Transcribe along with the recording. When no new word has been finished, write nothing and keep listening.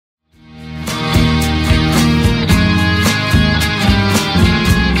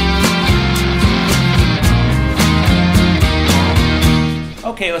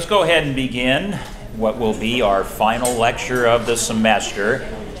Okay, let's go ahead and begin what will be our final lecture of the semester.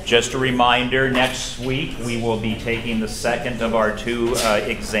 Just a reminder, next week we will be taking the second of our two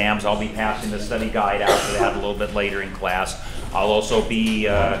exams. I'll be passing the study guide out for that a little bit later in class. I'll also be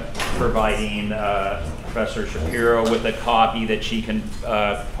providing Professor Shapiro with a copy that she can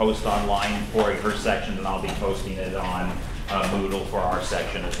post online for her section, and I'll be posting it on Moodle for our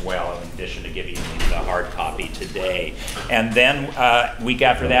section as well, in addition to giving you the hard copy today. And then week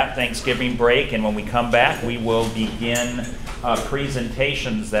after that, Thanksgiving break, and when we come back, we will begin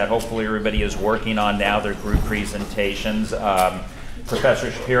presentations that hopefully everybody is working on now. They're group presentations. Professor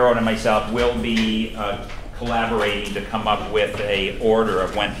Shapiro and myself will be collaborating to come up with a order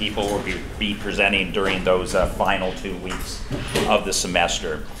of when people will be presenting during those final 2 weeks of the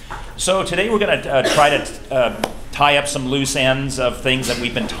semester. So today we're going to try to tie up some loose ends of things that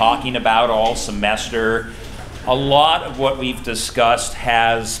we've been talking about all semester. A lot of what we've discussed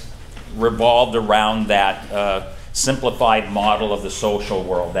has revolved around that simplified model of the social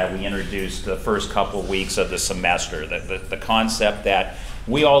world that we introduced the first couple of weeks of the semester. The concept that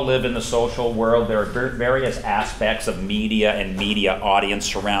we all live in the social world. There are various aspects of media and media audience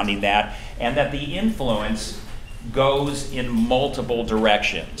surrounding that, and that the influence goes in multiple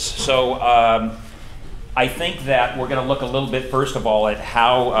directions. So I think that we're going to look a little bit, first of all, at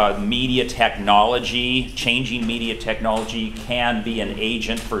how media technology, changing media technology, can be an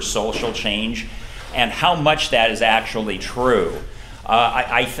agent for social change, and how much that is actually true.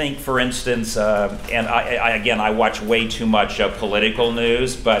 I think, for instance, and again, I watch way too much political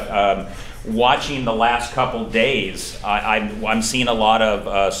news, but watching the last couple days, I'm seeing a lot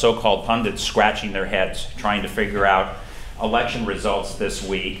of so-called pundits scratching their heads trying to figure out election results this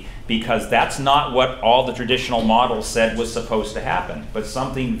week, because that's not what all the traditional models said was supposed to happen. But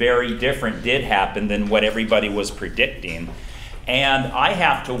something very different did happen than what everybody was predicting. And I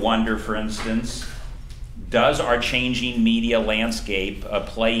have to wonder, for instance, does our changing media landscape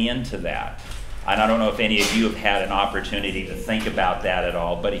play into that? And I don't know if any of you have had an opportunity to think about that at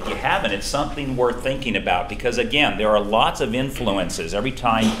all, but if you haven't, it's something worth thinking about, because again, there are lots of influences. Every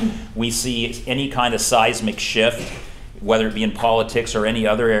time we see any kind of seismic shift, whether it be in politics or any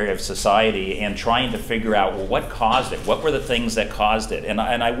other area of society, and trying to figure out, well, what caused it? What were the things that caused it? And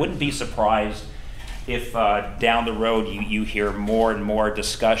I wouldn't be surprised if down the road you hear more and more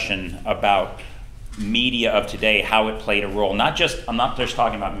discussion about media of today, how it played a role. I'm not just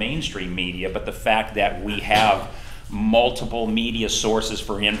talking about mainstream media, but the fact that we have multiple media sources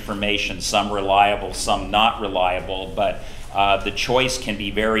for information, some reliable, some not reliable, but the choice can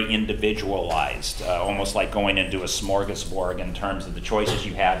be very individualized, almost like going into a smorgasbord in terms of the choices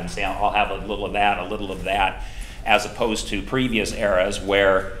you have and saying, I'll have a little of that, as opposed to previous eras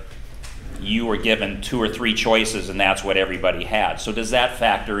where you were given 2 or 3 choices and that's what everybody had. So does that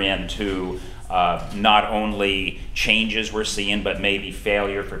factor into not only changes we're seeing, but maybe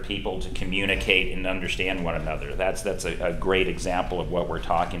failure for people to communicate and understand one another? That's a great example of what we're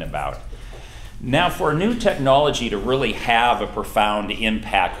talking about. Now, for new technology to really have a profound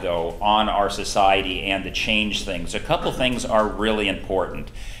impact, though, on our society and to change things, a couple things are really important.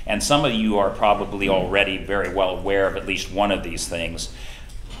 And some of you are probably already very well aware of at least one of these things.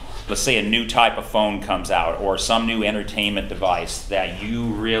 Let's say a new type of phone comes out, or some new entertainment device that you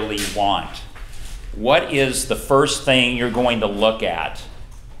really want. What is the first thing you're going to look at?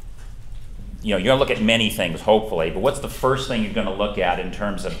 You know, you're going to look at many things, hopefully, but what's the first thing you're going to look at in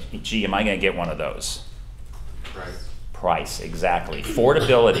terms of, gee, am I going to get one of those? Price. Price, exactly.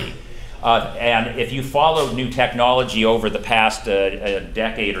 Affordability. And if you followed new technology over the past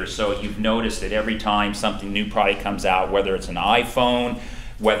decade or so, you've noticed that every time something new product comes out, whether it's an iPhone,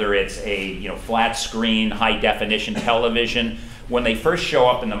 whether it's a flat screen, high definition television, when they first show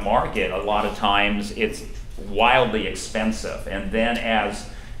up in the market, a lot of times it's wildly expensive. And then as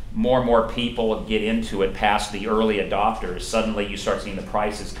more and more people get into it past the early adopters, suddenly you start seeing the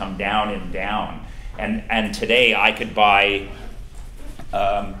prices come down and down. And today I could buy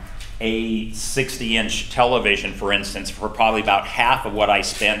a 60-inch television, for instance, for probably about half of what I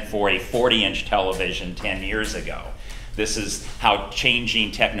spent for a 40-inch television 10 years ago. This is how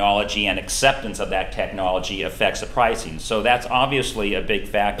changing technology and acceptance of that technology affects the pricing. So that's obviously a big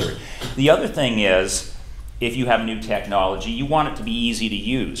factor. The other thing is, if you have new technology, you want it to be easy to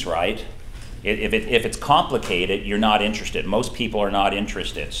use, right? If it's complicated, you're not interested. Most people are not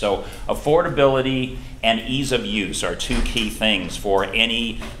interested. So affordability and ease of use are 2 key things for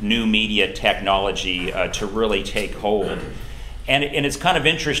any new media technology to really take hold. And it's kind of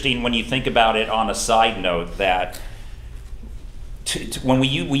interesting when you think about it on a side note that when we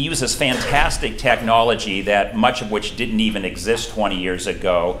use this fantastic technology that much of which didn't even exist 20 years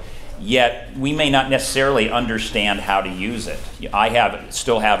ago, yet we may not necessarily understand how to use it. I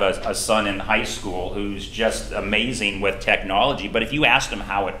still have a son in high school who's just amazing with technology, but if you asked him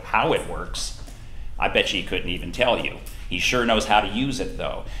how it works, I bet you he couldn't even tell you. He sure knows how to use it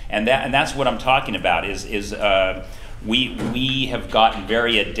though, and that's what I'm talking about. We have gotten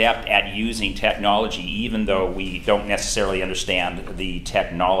very adept at using technology, even though we don't necessarily understand the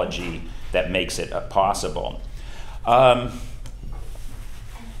technology that makes it possible.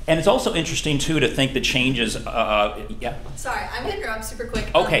 And it's also interesting, too, to think the changes, yeah? Sorry, I'm going to interrupt super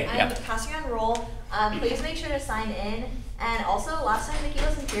quick. Okay, I'm yeah. passing on roll. Please make sure to sign in. And also, last time Nikki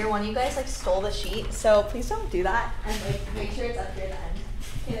wasn't here, one of you guys stole the sheet, so please don't do that. And make sure it's up here at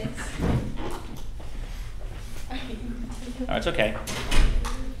the end. Okay, thanks. Oh, it's okay.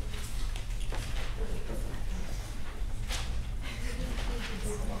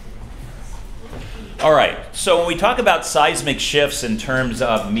 All right, so when we talk about seismic shifts in terms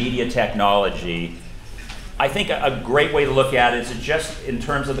of media technology, I think a great way to look at it is just in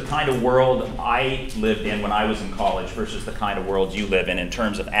terms of the kind of world I lived in when I was in college versus the kind of world you live in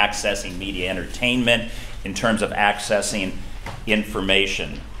terms of accessing media entertainment, in terms of accessing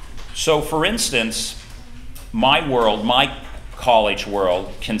information. So for instance, my college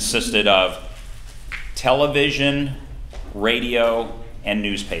world consisted of television, radio, and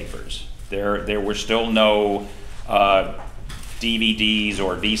newspapers. There were still no DVDs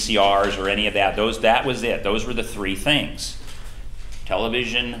or VCRs or any of that. That was it. Those were the three things: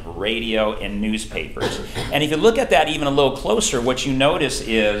 television, radio, and newspapers. And if you look at that even a little closer, what you notice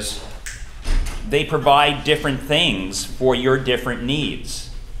is they provide different things for your different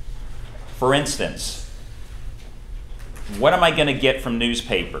needs. For instance, what am I going to get from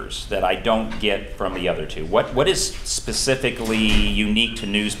newspapers that I don't get from the other two? What is specifically unique to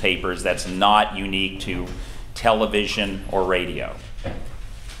newspapers that's not unique to television or radio?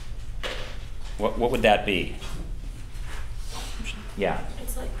 What would that be? Yeah.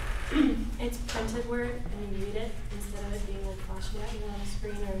 It's like it's printed word and you read it instead of it being like flashed out on a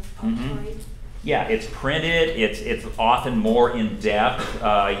screen or auditory. Yeah, it's printed. It's often more in depth.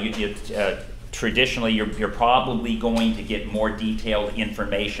 Traditionally, you're probably going to get more detailed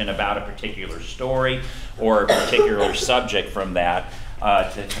information about a particular story or a particular subject from that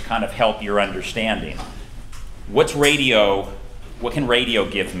to kind of help your understanding. What can radio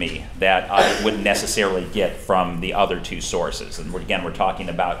give me that I wouldn't necessarily get from the other two sources? And again, we're talking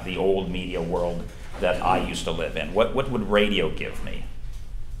about the old media world that I used to live in. What would radio give me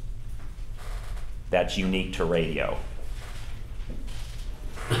that's unique to radio?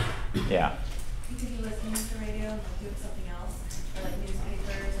 Yeah. You could be listening to radio and doing something else, or like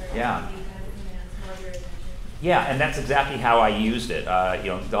newspapers, or yeah. TV kind of commands more of your attention. Yeah, and that's exactly how I used it. A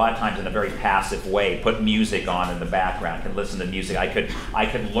lot of times in a very passive way. Put music on in the background, can listen to music. I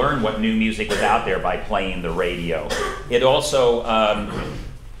could learn what new music was out there by playing the radio. It also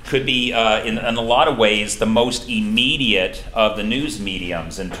could be, in a lot of ways, the most immediate of the news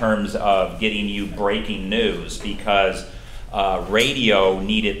mediums in terms of getting you breaking news, because radio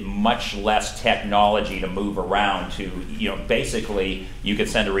needed much less technology to move around to, basically you could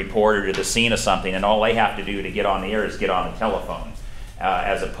send a reporter to the scene of something and all they have to do to get on the air is get on the telephone,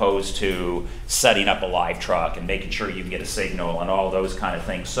 as opposed to setting up a live truck and making sure you can get a signal and all those kind of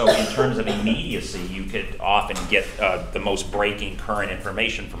things. So in terms of immediacy, you could often get the most breaking current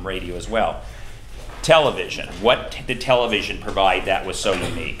information from radio as well. Television. What did television provide that was so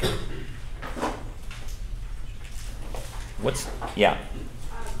unique? Yeah,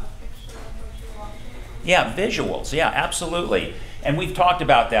 visuals, yeah, absolutely. And we've talked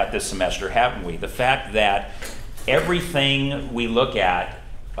about that this semester, haven't we? The fact that everything we look at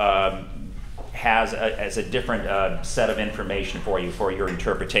has a different set of information for you, for your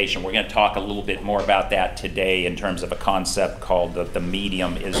interpretation. We're going to talk a little bit more about that today in terms of a concept called the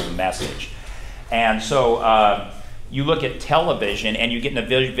medium is the message. And so you look at television and you get a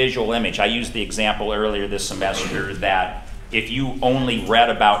visual image. I used the example earlier this semester that if you only read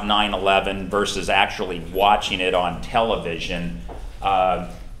about 9/11 versus actually watching it on television,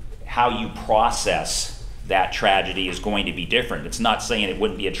 how you process that tragedy is going to be different. It's not saying it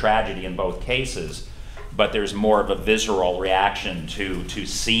wouldn't be a tragedy in both cases, but there's more of a visceral reaction to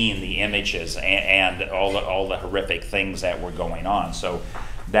seeing the images and all the horrific things that were going on. So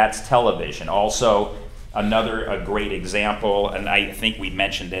that's television. Also, a great example, and I think we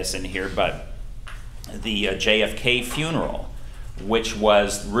mentioned this in here, but the JFK funeral, which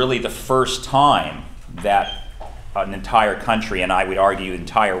was really the first time that an entire country, and I would argue the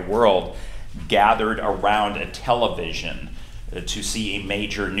entire world, gathered around a television to see a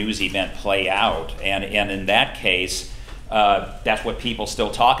major news event play out. And in that case, that's what people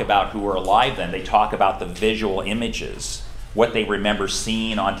still talk about who were alive then. They talk about the visual images, what they remember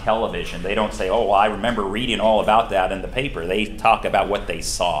seeing on television. They don't say, oh, well, I remember reading all about that in the paper. They talk about what they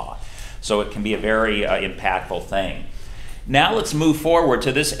saw. So it can be a very impactful thing. Now let's move forward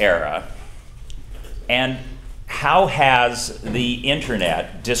to this era. And how has the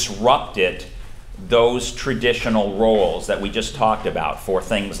internet disrupted those traditional roles that we just talked about for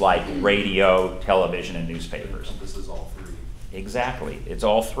things like radio, television, and newspapers? This is all three. Exactly. It's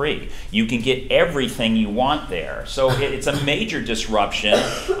all three. You can get everything you want there. So it's a major disruption.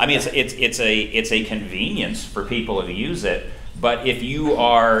 I mean, it's a convenience for people who use it. But if you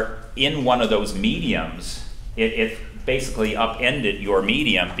are in one of those mediums, it basically upended your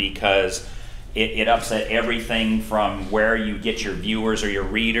medium, because it upset everything from where you get your viewers or your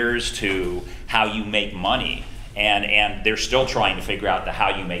readers to how you make money. And they're still trying to figure out the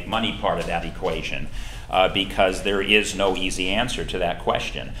how you make money part of that equation, because there is no easy answer to that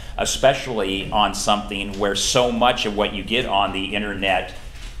question, especially on something where so much of what you get on the internet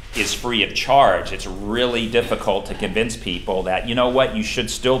is free of charge. It's really difficult to convince people that, you know what, you should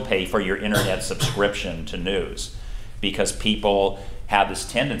still pay for your internet subscription to news, because people have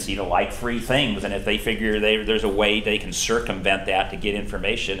this tendency to like free things, and if they figure there's a way they can circumvent that to get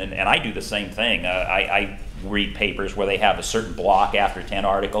information, and I do the same thing. I read papers where they have a certain block after 10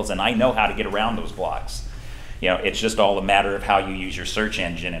 articles, and I know how to get around those blocks. You know, it's just all a matter of how you use your search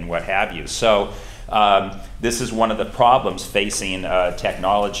engine and what have you. So this is one of the problems facing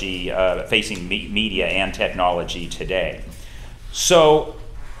technology, facing media and technology today. So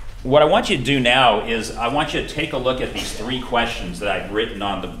what I want you to do now is I want you to take a look at these three questions that I've written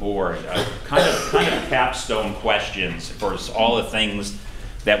on the board, kind of capstone questions for all the things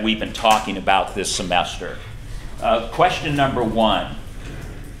that we've been talking about this semester. Question number one: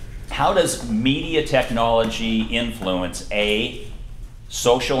 how does media technology influence A,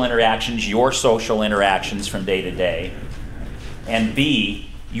 social interactions, your social interactions from day to day, and B,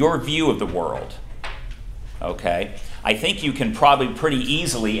 your view of the world? Okay. I think you can probably pretty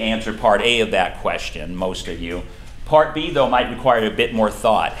easily answer part A of that question, most of you. Part B, though, might require a bit more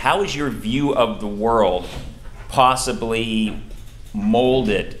thought. How is your view of the world possibly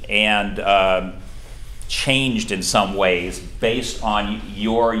molded and changed in some ways based on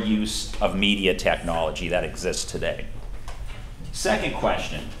your use of media technology that exists today? Second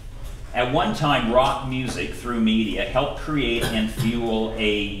question. At one time, rock music through media helped create and fuel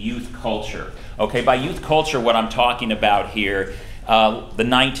a youth culture. Okay, by youth culture, what I'm talking about here, the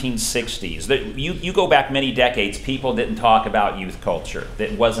 1960s. You go back many decades, people didn't talk about youth culture.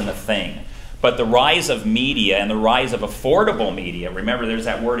 That wasn't a thing. But the rise of media and the rise of affordable media, remember there's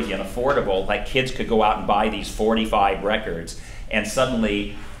that word again, affordable, like kids could go out and buy these 45 records, and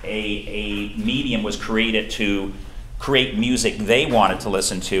suddenly a medium was created to create music they wanted to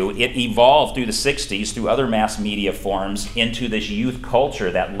listen to. It evolved through the 60s, through other mass media forms, into this youth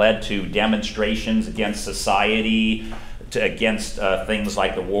culture that led to demonstrations against society, against things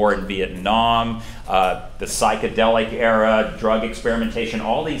like the war in Vietnam, the psychedelic era, drug experimentation,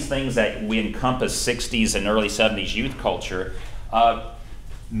 all these things that we encompass 60s and early 70s youth culture.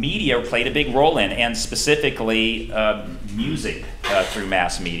 Media played a big role in, and specifically music through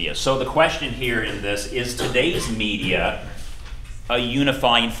mass media. So the question here in this is today's media a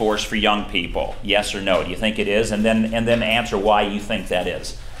unifying force for young people? Yes or no? Do you think it is? And then answer why you think that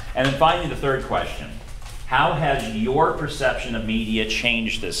is. And then finally, the third question: how has your perception of media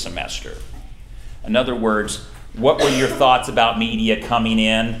changed this semester? In other words, what were your thoughts about media coming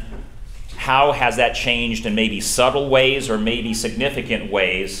in? How has that changed in maybe subtle ways or maybe significant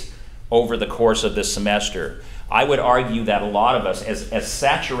ways over the course of this semester? I would argue that a lot of us, as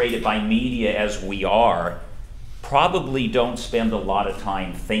saturated by media as we are, probably don't spend a lot of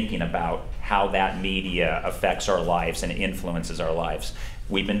time thinking about how that media affects our lives and influences our lives.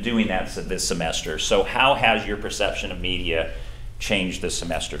 We've been doing that this semester. So how has your perception of media changed this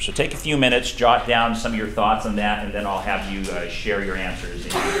semester? So take a few minutes, jot down some of your thoughts on that, and then I'll have you share your answers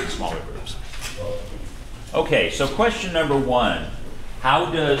in smaller groups. Okay, so question number one: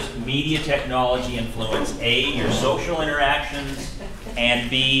 how does media technology influence A, your social interactions, and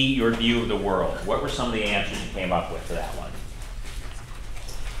B, your view of the world? What were some of the answers you came up with for that one?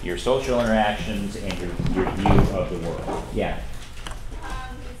 Your social interactions and your view of the world. Yeah. It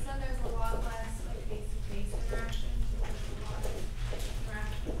said there's a lot less like face-to-face interactions, there's a lot of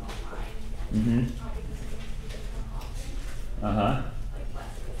interactions online. Mm-hmm. Probably because of people come often. Uh-huh. Like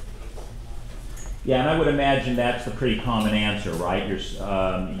less face-to-face. Yeah, and I would imagine that's the pretty common answer, right? There's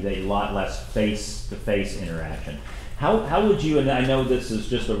a lot less face-to-face interaction. How would you, and I know this is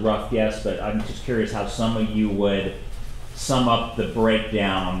just a rough guess, but I'm just curious how some of you would sum up the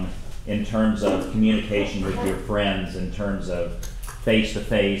breakdown in terms of communication with your friends, in terms of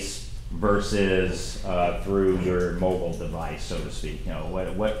face-to-face versus through your mobile device, so to speak. You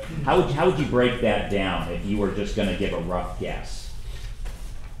know, how would you break that down if you were just going to give a rough guess?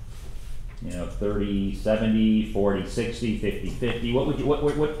 You know, 30, 70, 40, 60, 50, 50. What would you,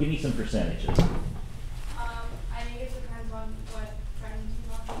 what give me some percentages. I think it depends on what friends you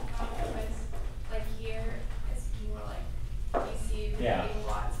want to talk about, because like here, it's more like you see Yeah.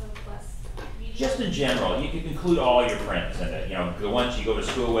 lots of less media. Just in general, you can include all your friends in it, you know, the ones you go to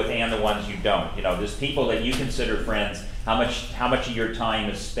school with and the ones you don't. You know, there's people that you consider friends. How much of your time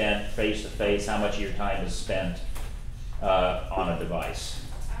is spent face to face? How much of your time is spent on a device?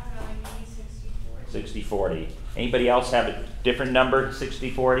 I don't know, like maybe 60-40. 60-40. Anybody else have a different number,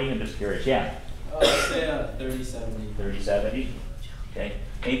 60-40? I'm just curious. Yeah. I'd say 30-70. 30-70. Okay.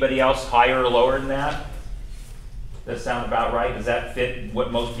 Anybody else higher or lower than that? Does that sound about right? Does that fit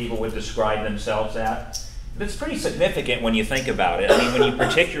what most people would describe themselves at? It's pretty significant when you think about it. I mean, when you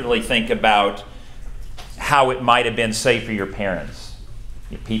particularly think about how it might have been, say, for your parents,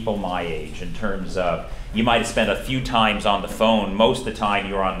 people my age, in terms of you might have spent a few times on the phone. Most of the time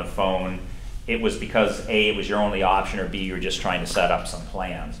you were on the phone, it was because A, it was your only option, or B, you were just trying to set up some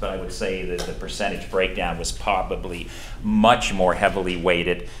plans. But I would say that the percentage breakdown was probably much more heavily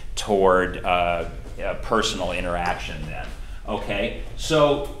weighted toward personal interaction then. Okay,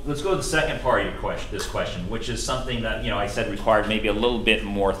 so let's go to the second part of your this question, which is something that, you know, I said required maybe a little bit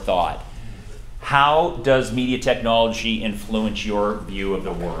more thought. How does media technology influence your view of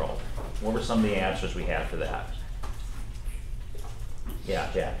the world? What were some of the answers we had for that? Yeah,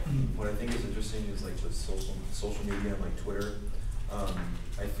 Jack. What I think is interesting is like with social media and like Twitter.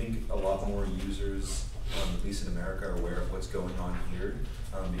 I think a lot more users, at least in America, are aware of what's going on here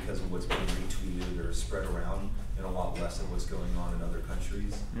because of what's being retweeted or spread around, and a lot less of what's going on in other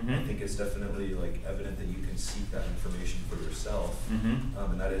countries. Mm-hmm. I think it's definitely like evident that you can seek that information for yourself,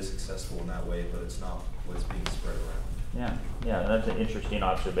 and that is successful in that way, but it's not what's being spread around. Yeah, that's an interesting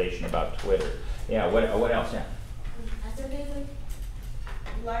observation about Twitter. Yeah, what else? Yeah. I said there's like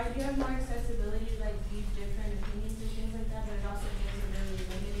you have more accessibility to like view different opinions and things like that, but it also gives a really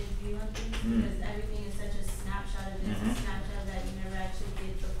limited view on things because everything is such a snapshot of this, a snapshot that you never actually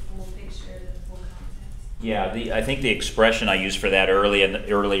get the full picture, the full context. Yeah, I think the expression I used for that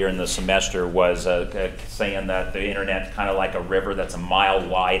earlier in the semester was saying that the internet's kind of like a river that's a mile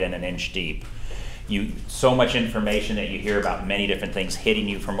wide and an inch deep. So much information that you hear about many different things hitting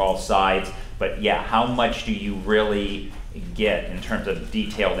you from all sides, but yeah, how much do you really get in terms of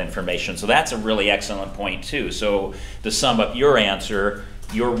detailed information? So that's a really excellent point too. So to sum up your answer,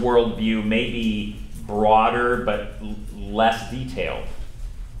 your worldview may be broader but less detailed.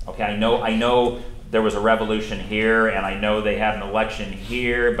 Okay, I know there was a revolution here, and I know they had an election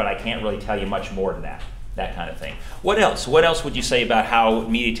here, but I can't really tell you much more than that. That kind of thing. What else? What else would you say about how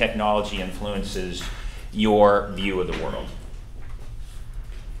media technology influences your view of the world?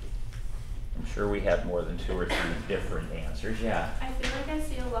 I'm sure we have more than 2 or 3 different answers. Yeah. I feel like I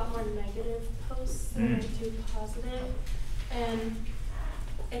see a lot more negative posts than I do positive, and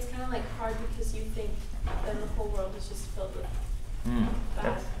it's kind of like hard because you think that the whole world is just filled with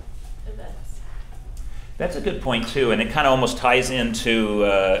bad events. That's a good point too, and it kind of almost ties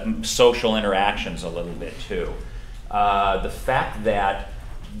into social interactions a little bit too. The fact that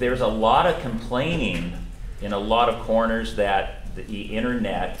there's a lot of complaining in a lot of corners that the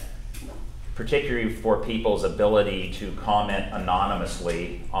internet, particularly for people's ability to comment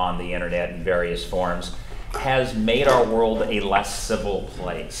anonymously on the internet in various forms, has made our world a less civil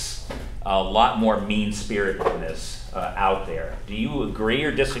place. A lot more mean-spiritedness out there. Do you agree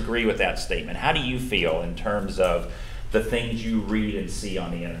or disagree with that statement? How do you feel in terms of the things you read and see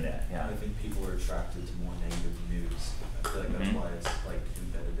on the internet? Yeah. I think people are attracted to more negative news. I feel like that's why it's like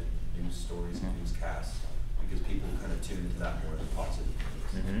embedded in news stories and newscasts, because people kind of tune into that more than positive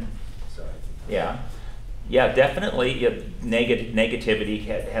news. So I think Yeah, definitely. Negativity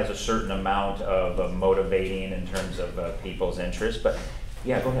has a certain amount of motivating in terms of people's interest. But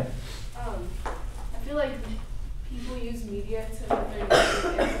yeah, go ahead. I feel like people use media to put their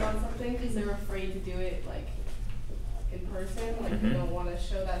negative on something because they're afraid to do it like in person. Like they don't want to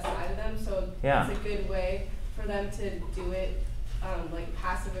show that side of them. So it's a good way for them to do it like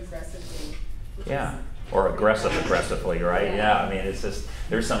passive aggressively. Or aggressively, right? Yeah. I mean, it's just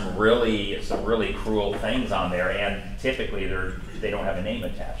there's some really cruel things on there, and typically they don't have a name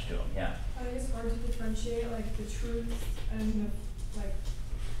attached to them. Yeah. I think it's hard to differentiate like the truth and the, like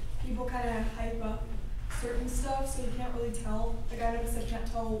people kind of hype up certain stuff, so you can't really tell. Like I noticed I can't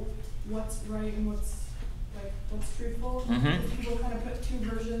tell what's right and what's truthful. People kind of put two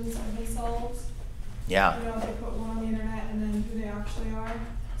versions of themselves. Yeah. You know, they put one on the internet and then who they actually are.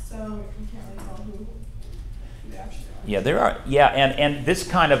 So you can't really tell who they actually are. Yeah, there are. Yeah, and this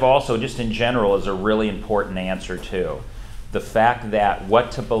kind of also, just in general, is a really important answer too. The fact that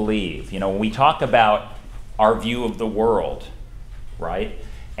what to believe. You know, when we talk about our view of the world, right?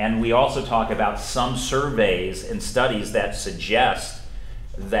 And we also talk about some surveys and studies that suggest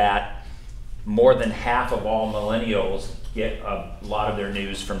that more than half of all millennials get a lot of their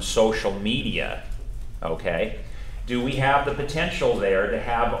news from social media, okay? Do we have the potential there to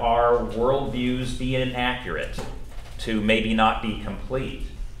have our worldviews be inaccurate, to maybe not be complete?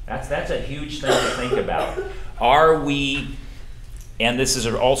 That's a huge thing to think about. Are we, and this is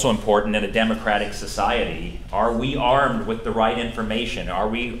also important in a democratic society, are we armed with the right information? Are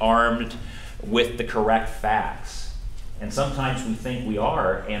we armed with the correct facts? And sometimes we think we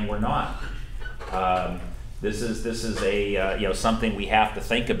are, and we're not. This is a something we have to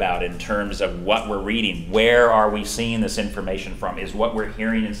think about in terms of what we're reading. Where are we seeing this information from? Is what we're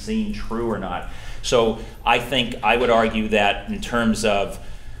hearing and seeing true or not? So I think I would argue that in terms of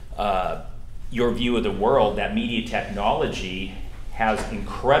your view of the world, that media technology has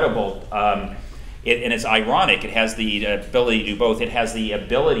incredible, and it's ironic, it has the ability to do both. It has the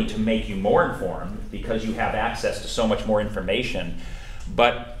ability to make you more informed because you have access to so much more information.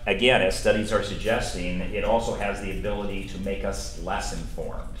 But again, as studies are suggesting, it also has the ability to make us less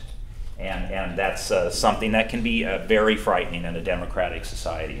informed. And that's something that can be very frightening in a democratic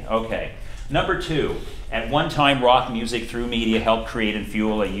society. Okay, number 2, at one time rock music through media helped create and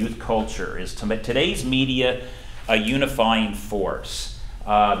fuel a youth culture. Is today's media a unifying force?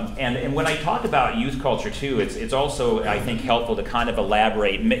 And when I talk about youth culture too, it's also, I think, helpful to kind of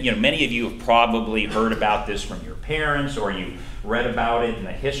elaborate. You know, many of you have probably heard about this from your parents, or you read about it in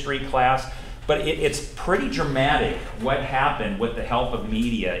a history class, but it's pretty dramatic what happened with the help of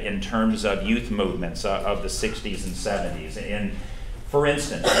media in terms of youth movements of the 60s and 70s. And for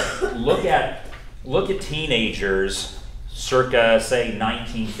instance, look at teenagers circa, say,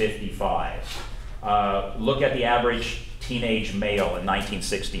 1955. Look at the average teenage male in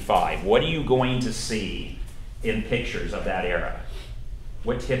 1965. What are you going to see in pictures of that era?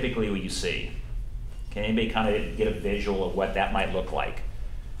 What typically will you see? Can anybody kind of get a visual of what that might look like?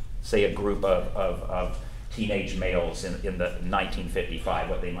 Say a group of teenage males in the 1955,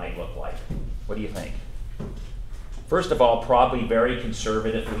 what they might look like. What do you think? First of all, probably very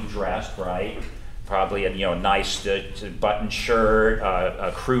conservatively dressed, right? Probably a nice button shirt,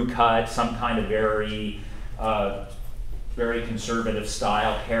 a crew cut, some kind of very conservative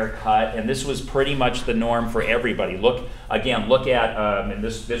style haircut, and this was pretty much the norm for everybody. Look at, and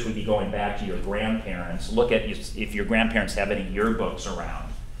this would be going back to your grandparents. Look at if your grandparents have any yearbooks around.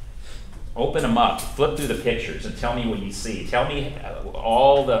 Open them up, flip through the pictures, and tell me what you see. Tell me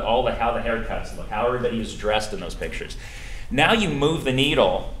how the haircuts look, how everybody is dressed in those pictures. Now you move the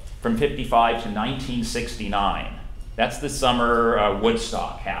needle from 55 to 1969. That's the summer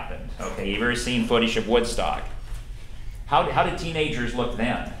Woodstock happened. Okay, you've ever seen footage of Woodstock? How did teenagers look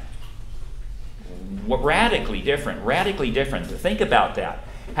then? Radically different, radically different. Think about that.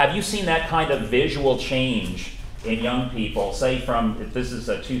 Have you seen that kind of visual change in young people, say from, this is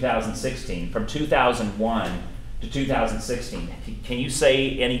 2016, from 2001 to 2016? Can you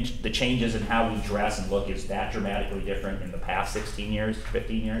say the changes in how we dress and look is that dramatically different in the past 16 years,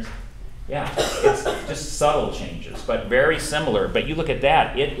 15 years? Yeah, it's just subtle changes, but very similar. But you look at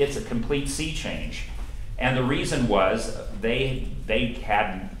that, it's a complete sea change. And the reason was they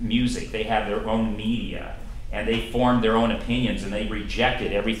had music, they had their own media, and they formed their own opinions, and they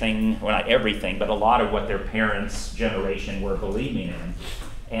rejected everything, well, not everything, but a lot of what their parents' generation were believing in,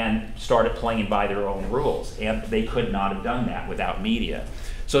 and started playing by their own rules. And they could not have done that without media.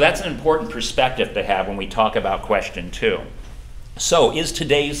 So that's an important perspective to have when we talk about question 2. So is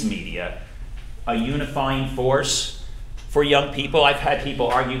today's media a unifying force for young people? I've had people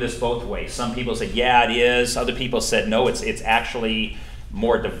argue this both ways. Some people say, yeah, it is. Other people said, no, it's actually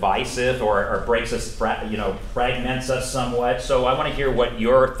more divisive or breaks us, fragments us somewhat. So I want to hear what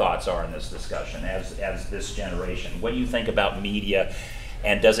your thoughts are in this discussion as this generation. What do you think about media,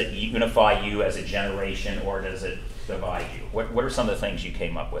 and does it unify you as a generation, or does it divide you? What are some of the things you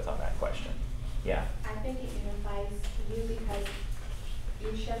came up with on that question? Yeah. I think it unifies you because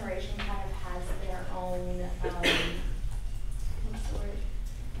each generation kind of has their own, what's the word?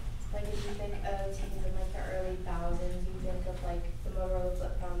 Like if you think of teens in like the early thousands, you think of like the Motorola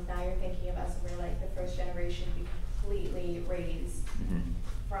flip phone. Now you're thinking of us, and we're like the first generation to be completely raised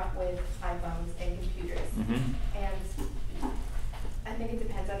with iPhones and computers. And I think it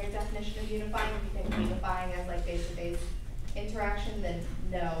depends on your definition of unifying. If you think unifying as like face-to-face interaction, then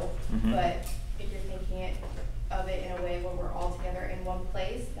no. But if you're thinking of it in a way where we're all together in one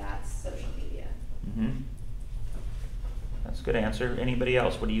place, that's social media. That's a good answer. Anybody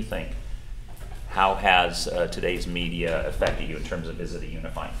else? What do you think? How has today's media affected you in terms of, is it a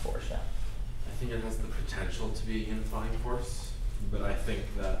unifying force? Yeah. I think it has the potential to be a unifying force, but I think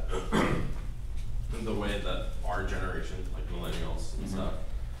that the way that our generation, like millennials and stuff,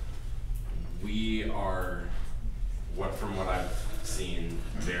 we are, from what I've seen,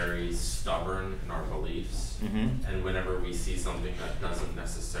 very stubborn in our beliefs. And whenever we see something that doesn't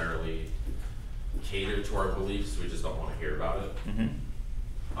necessarily cater to our beliefs, we just don't want to hear about it.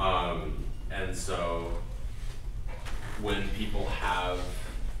 And so when people have,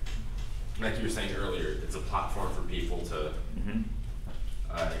 like you were saying earlier, it's a platform for people to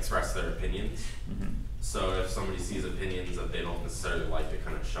express their opinions. So if somebody sees opinions that they don't necessarily like, they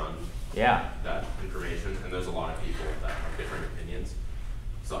kind of shun that information. And there's a lot of people that have different opinions.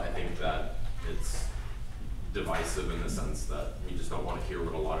 So I think that it's divisive in the sense that we just don't want to hear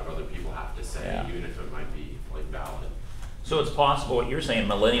what a lot of other people have to say, even if it might be like valid. So it's possible what you're saying,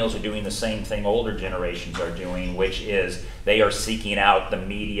 millennials are doing the same thing older generations are doing, which is they are seeking out the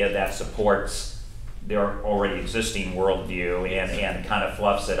media that supports their already existing worldview and kind of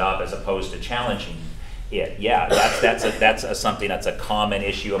fluffs it up as opposed to challenging it. Yeah, that's something that's a common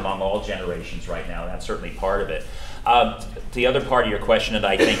issue among all generations right now. That's certainly part of it. The other part of your question that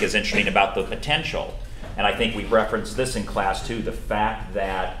I think is interesting about the potential, and I think we've referenced this in class too, the fact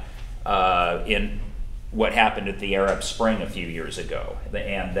that in what happened at the Arab Spring a few years ago,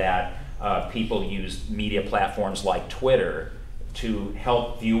 and that people used media platforms like Twitter to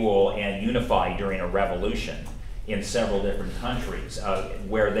help fuel and unify during a revolution in several different countries,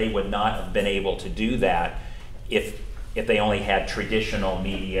 where they would not have been able to do that if they only had traditional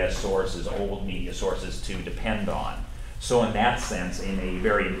media sources, old media sources to depend on. So in that sense, in a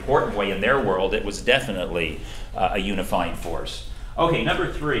very important way in their world, it was definitely a unifying force. Okay,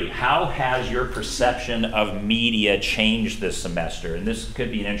 number 3, how has your perception of media changed this semester? And this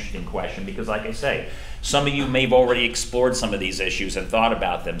could be an interesting question because, like I say, some of you may have already explored some of these issues and thought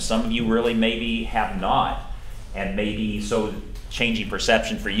about them. Some of you really maybe have not. And maybe so changing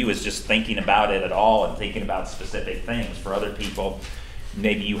perception for you is just thinking about it at all and thinking about specific things. For other people,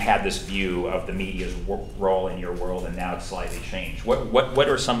 maybe you had this view of the media's role in your world and now it's slightly changed. What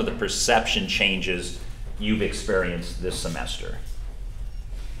are some of the perception changes you've experienced this semester?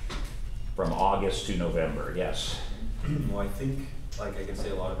 From August to November, yes. Well, I think, like, I can say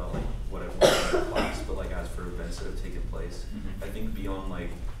a lot about like what I've learned in the class, but like as for events that have taken place, I think beyond like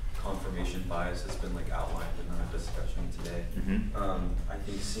confirmation bias that's been like outlined in our discussion today, I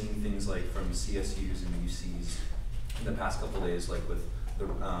think seeing things like from CSUs and UCs in the past couple of days, like with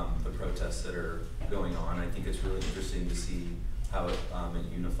the protests that are going on, I think it's really interesting to see how it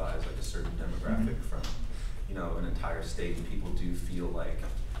unifies like a certain demographic from, you know, an entire state, and people do feel like,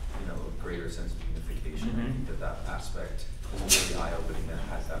 you know, a greater sense of unification. I think that aspect is really eye-opening that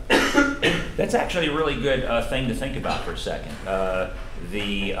has that. That's actually a really good thing to think about for a second.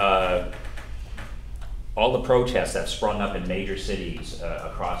 All the protests that sprung up in major cities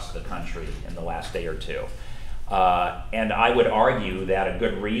across the country in the last day or two. And I would argue that a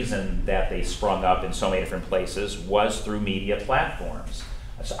good reason that they sprung up in so many different places was through media platforms.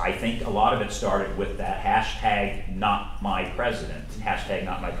 So I think a lot of it started with that hashtag not my president, hashtag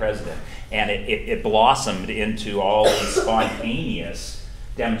not my president. And it blossomed into all these spontaneous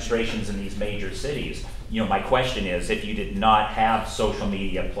demonstrations in these major cities. You know, my question is, if you did not have social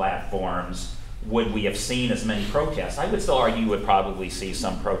media platforms, would we have seen as many protests? I would still argue you would probably see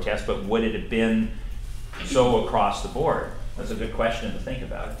some protests, but would it have been so across the board? That's a good question to think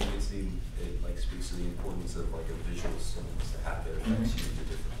about. I think it like speaks to the importance of like a visual stimulus to have that affects you in a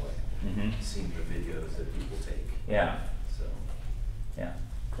different way. Seeing the videos that people take. Yeah. So. Yeah.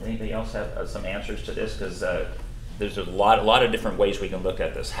 Anybody else have some answers to this? Because there's a lot of different ways we can look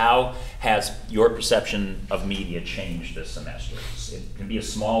at this. How has your perception of media changed this semester? It can be a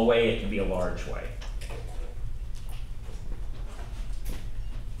small way, it can be a large way.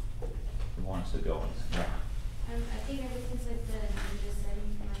 Who wants to go? Yeah. I think ever since like the agenda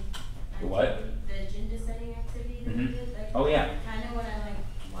setting, like The what? The agenda setting activity that we did, like Oh yeah. kind of when I like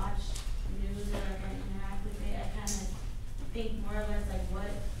watch news or like I interact with it, I kind of think more or less like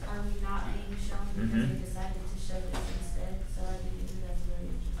what are we not being shown because they decided to show this instead. So I think that's really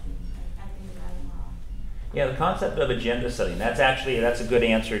interesting. I think about it more often. Yeah, the concept of agenda setting, that's a good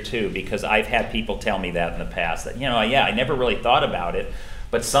answer too, because I've had people tell me that in the past, that, you know, yeah, I never really thought about it,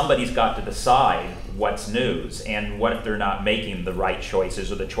 But somebody's got to decide what's news, and what if they're not making the right choices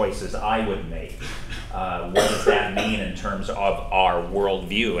or the choices I would make? What does that mean in terms of our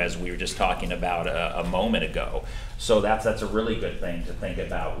worldview, as we were just talking about a moment ago? So that's a really good thing to think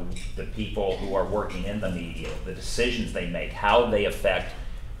about. The people who are working in the media, the decisions they make, how they affect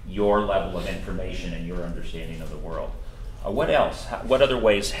your level of information and your understanding of the world. What else? What other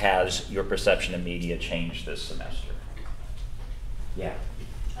ways has your perception of media changed this semester? Yeah.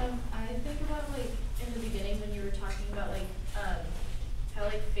 I think about like in the beginning when you were talking about like how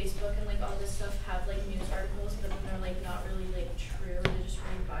like Facebook and like all this stuff have like news articles, but then they're like not really like true, or they're just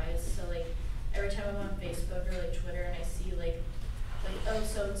really biased. So like every time I'm on Facebook or like Twitter and I see like oh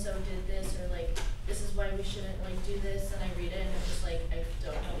so and so did this, or like this is why we shouldn't like do this, and I read it and I'm just like I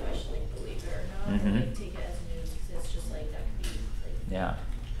don't know if I should like believe it or not, or like take it as news, because it's just like that could be like yeah.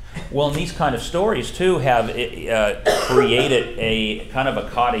 Well, and these kind of stories too have created a kind of a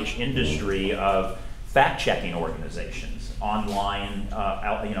cottage industry of fact-checking organizations, online,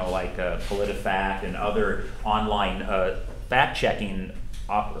 like PolitiFact and other online fact-checking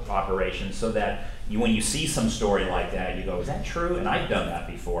operations, so that when you see some story like that, you go, is that true? And I've done that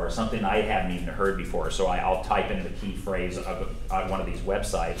before, something I hadn't even heard before. So I'll type in the key phrase on one of these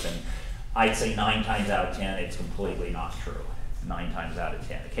websites, and I'd say 9 times out of 10, it's completely not true. 9 times out of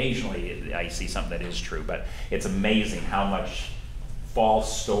 10. Occasionally, I see something that is true, but it's amazing how much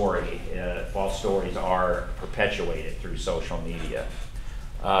false stories are perpetuated through social media.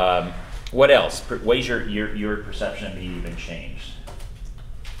 What else? Ways your perception of media even changed?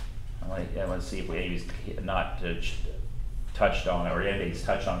 Let's see if Amy's not touched on, or anybody's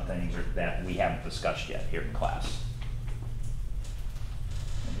touched on things that we haven't discussed yet here in class.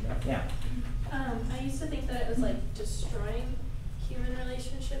 Yeah. I used to think that it was like destroying human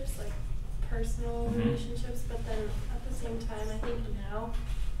relationships, like personal relationships, but then at the same time, I think now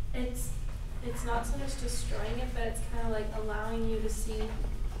it's not so much destroying it, but it's kind of like allowing you to see,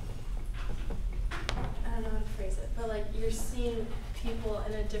 I don't know how to phrase it, but like you're seeing people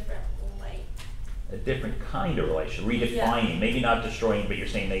in a different light. A different kind of relation, redefining, maybe not destroying, but you're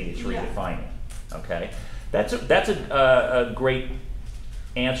saying maybe it's redefining. Okay, that's a great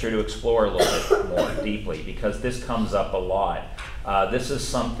answer to explore a little bit more deeply, because this comes up a lot. This is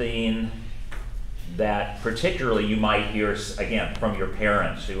something that particularly you might hear, again, from your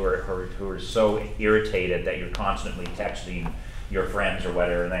parents who are so irritated that you're constantly texting your friends or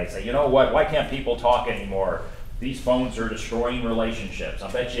whatever, and they say, you know what, why can't people talk anymore? These phones are destroying relationships.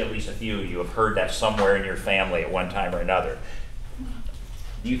 I bet you at least a few of you have heard that somewhere in your family at one time or another.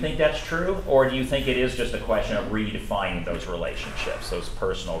 Do you think that's true, or do you think it is just a question of redefining those relationships, those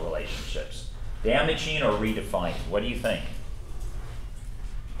personal relationships? Damaging or redefining? What do you think?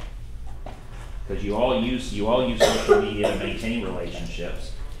 Because you all use social media to maintain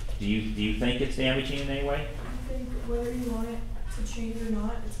relationships. Do you think it's damaging in any way? I think whether you want it to change or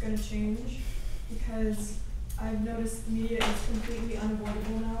not, it's going to change, because I've noticed media is completely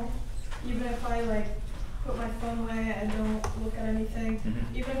unavoidable now. Even if I like put my phone away and don't look at anything.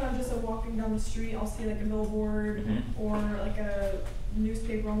 Even if I'm just walking down the street, I'll see like a billboard or like a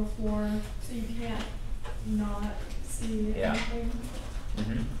newspaper on the floor, so you can't not see anything.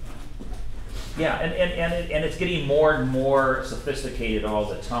 Yeah, and it's getting more and more sophisticated all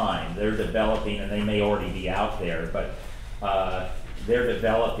the time. They're developing, and they may already be out there, but they're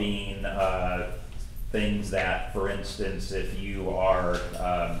developing things that, for instance, if you are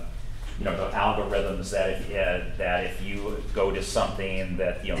the algorithms that if you go to something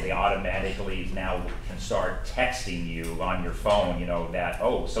that, they automatically now can start texting you on your phone, that,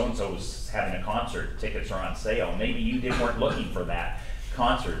 oh, so-and-so's having a concert, tickets are on sale. Maybe you weren't looking for that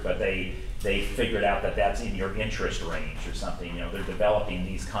concert, but they figured out that that's in your interest range or something. They're developing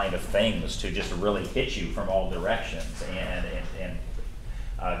these kind of things to just really hit you from all directions and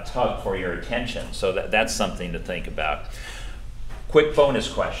tug for your attention. So that's something to think about. Quick bonus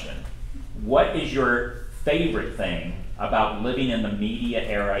question. What is your favorite thing about living in the media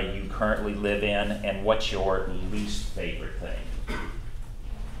era you currently live in, and what's your least favorite thing?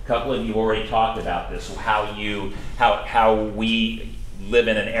 A couple of you already talked about this, how we live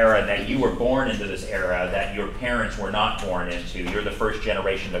in an era that you were born into this era that your parents were not born into. You're the first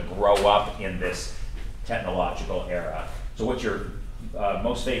generation to grow up in this technological era. So what's your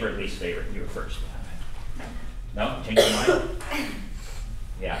most favorite, least favorite? You were first. No? Change your mind?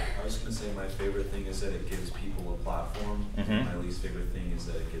 Yeah. I was going to say my favorite thing is that it gives people a platform. My least favorite thing is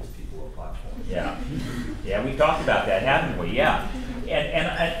that it gives people a platform. Yeah. Yeah, we've talked about that, haven't we? Yeah.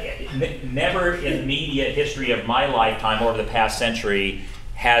 And never in media history of my lifetime over the past century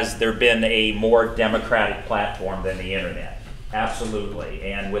has there been a more democratic platform than the internet.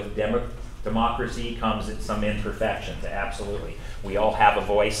 Absolutely. And with democracy comes some imperfections, absolutely. We all have a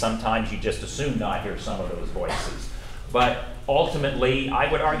voice. Sometimes you just assume not hear some of those voices. But ultimately,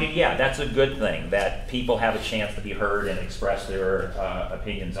 I would argue, yeah, that's a good thing, that people have a chance to be heard and express their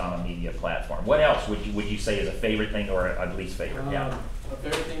opinions on a media platform. What else would you say is a favorite thing or a least favorite? Yeah. A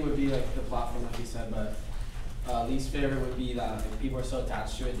favorite thing would be like the platform, like you said, but least favorite would be that like, people are so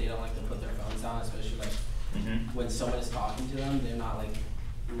attached to it, they don't like to put their phones down, especially like when someone is talking to them, they're not like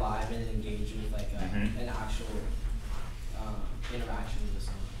live and engaged with like an actual interaction with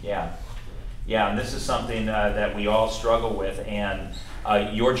someone. Yeah. Yeah, and this is something that we all struggle with, and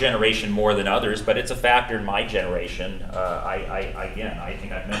your generation more than others, but it's a factor in my generation. Again, I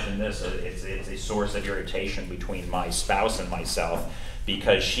think I've mentioned this, it's a source of irritation between my spouse and myself,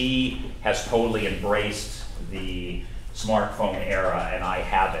 because she has totally embraced the smartphone era and I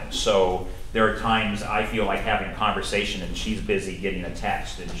haven't. So there are times I feel like having a conversation and she's busy getting a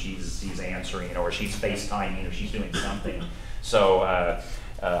text and she's answering, or she's FaceTiming, or she's doing something. So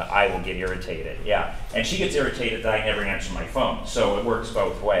I will get irritated, yeah. And she gets irritated that I never answer my phone, so it works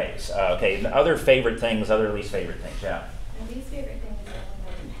both ways. Okay, other favorite things, other least favorite things, yeah. My least favorite thing is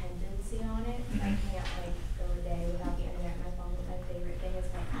having my dependency on it. I can't like go a day without the internet and my phone. My favorite thing is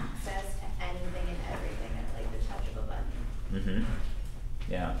my access to anything and everything at like the touch of a button.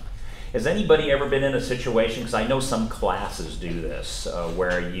 Yeah. Has anybody ever been in a situation, because I know some classes do this,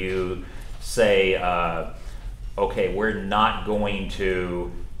 where you say, okay, we're not going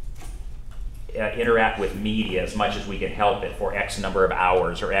to interact with media as much as we can help it for X number of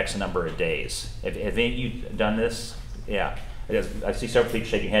hours or X number of days. Have any of you done this? Yeah. I see several people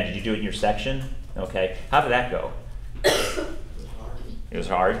shaking your head. Did you do it in your section? Okay. How did that go? It was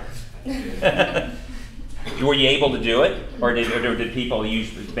hard. Were you able to do it, or did people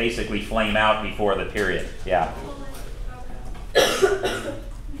basically flame out before the period? Yeah.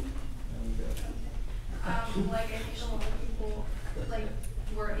 Like I think a lot of people like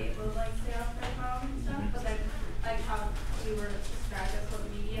were able to like stay off their phone and stuff, but then like how we were described as what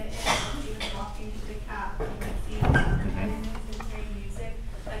media is, even walking to the caf and like seeing entertainment and hearing music,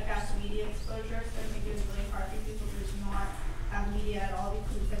 like that's media exposure. So I think it was really hard for people to just not have media at all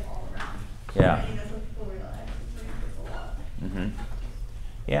because it's like all around. Yeah. I think that's what people realize. It's a lot.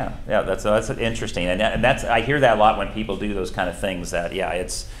 Yeah, that's interesting, and that's I hear that a lot when people do those kind of things. That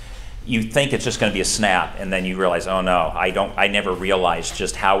you think it's just going to be a snap, and then you realize, oh no, I never realized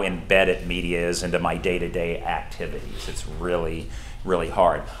just how embedded media is into my day-to-day activities. It's really, really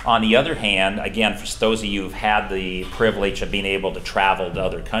hard. On the other hand, again, for those of you who've had the privilege of being able to travel to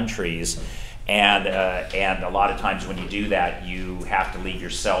other countries, and a lot of times when you do that, you have to leave your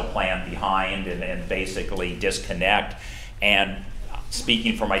cell plan behind and basically disconnect. And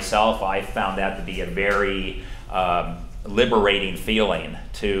speaking for myself, I found that to be a very liberating feeling,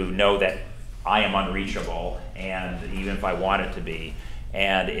 to know that I am unreachable, and even if I want it to be,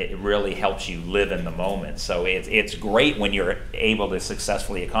 and it really helps you live in the moment. So it's great when you're able to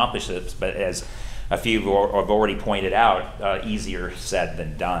successfully accomplish this, but as a few have already pointed out, easier said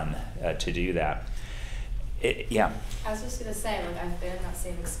than done to do that. Yeah. I was just going to say, like, I've been in that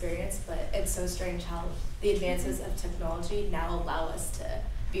same experience, but it's so strange how the advances of technology now allow us to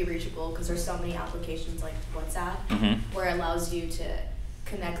be reachable, because there's so many applications like WhatsApp where it allows you to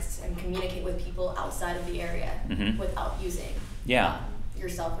connect and communicate with people outside of the area without using your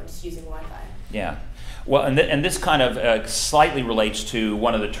cell phone, just using Wi-Fi. Yeah. Well, and this kind of slightly relates to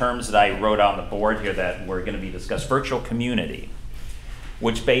one of the terms that I wrote on the board here that we're going to be discussing, virtual community,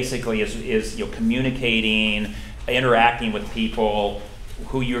 which basically is communicating, interacting with people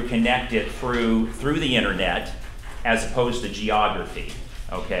who you're connected through the internet, as opposed to geography.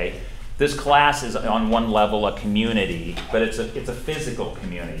 Okay, this class is on one level a community, but it's a physical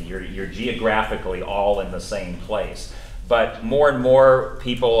community. You're geographically all in the same place. But more and more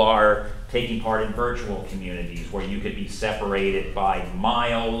people are taking part in virtual communities where you could be separated by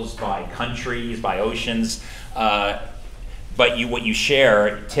miles, by countries, by oceans. But what you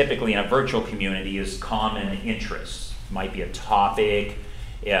share typically in a virtual community is common interests. It might be a topic,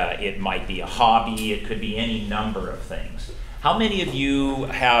 it might be a hobby, it could be any number of things. How many of you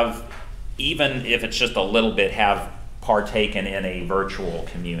have, even if it's just a little bit, have partaken in a virtual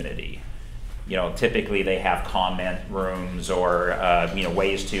community? Typically they have comment rooms or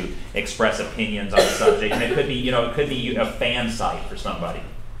ways to express opinions on the subject, and it could be a fan site for somebody.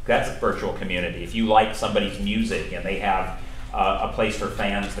 That's a virtual community. If you like somebody's music and they have a place for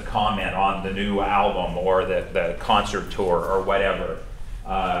fans to comment on the new album or the concert tour or whatever,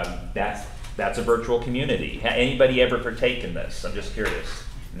 that's a virtual community. Anybody ever partake in this? I'm just curious.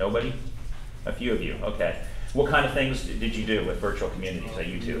 Nobody? A few of you, okay. What kind of things did you do with virtual communities at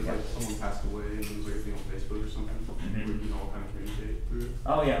YouTube? Like someone passed away and it was like a thing on Facebook or something. We would, kind of communicate through it.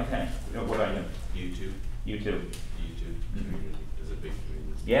 Oh yeah, okay. What about you? YouTube. YouTube. Community is a big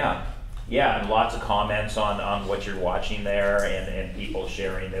community. Yeah. Yeah, and lots of comments on what you're watching there, and people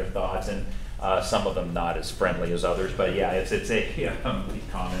sharing their thoughts, and some of them not as friendly as others, but yeah, it's a complete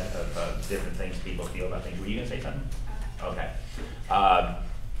comment of different things people feel about things. Were you gonna say something? Okay.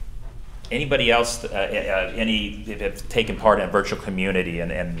 Anybody else, have taken part in a virtual community,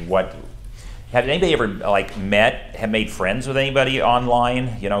 and what, have anybody ever have made friends with anybody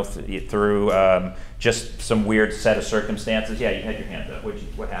online, through just some weird set of circumstances? Yeah, you had your hand up.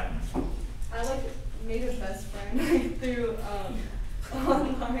 What happened? I made a best friend through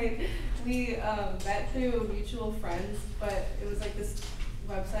online. We met through mutual friends, but it was like this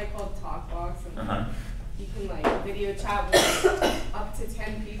website called TalkBox, and you can video chat with up to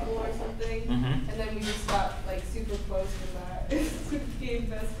 10 people or something, and then we just got super close with that. We became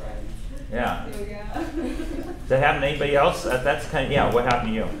best friends. Yeah. So, yeah. Does that happen to anybody else? That's kind of, yeah, what happened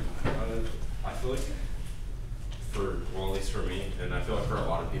to you? I feel like at least for me, and I feel like for a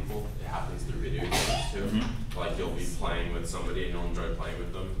lot of people, it happens through video games too. Like you'll be playing with somebody and you'll enjoy playing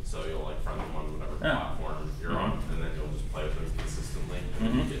with them, so you'll friend them on whatever platform you're on, and then you'll just play with them consistently, and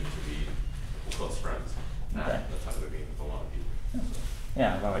then you get to be close friends. Okay. That's how it be with a lot of people.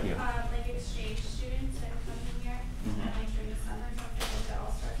 Yeah, how about you? Like exchange students that come here, and during the summer, something that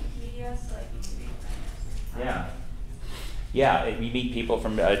all start media, so you can be friends. Yeah. Yeah, you meet people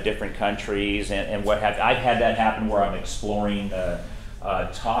from different countries and what have you. I've had that happen where I'm exploring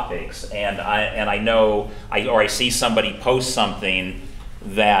topics, and I know I see somebody post something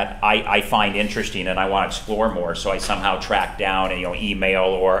that I find interesting and I want to explore more, so I somehow track down email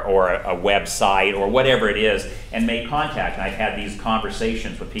or a website or whatever it is and make contact. And I've had these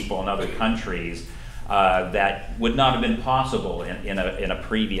conversations with people in other countries that would not have been possible in a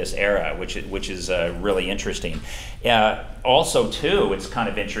previous era, which is really interesting. Also, too, it's kind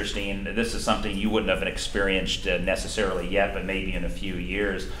of interesting. This is something you wouldn't have experienced necessarily yet, but maybe in a few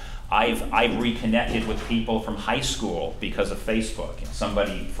years. I've reconnected with people from high school because of Facebook.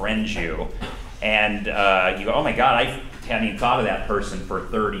 Somebody friends you, and you go, "Oh my God, I hadn't even thought of that person for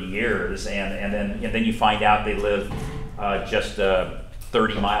 30 years," and then you find out they live just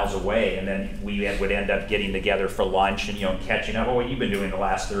 30 miles away, and then we would end up getting together for lunch and catching up. Oh, what you've been doing the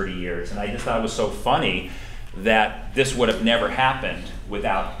last 30 years, and I just thought it was so funny that this would have never happened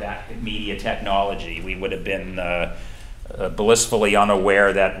without that media technology. We would have been blissfully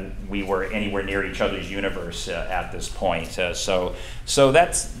unaware that we were anywhere near each other's universe at this point. So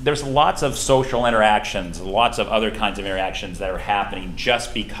there's lots of social interactions, lots of other kinds of interactions that are happening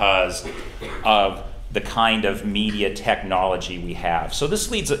just because of the kind of media technology we have. So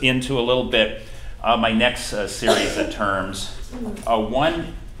this leads into a little bit my next series of terms.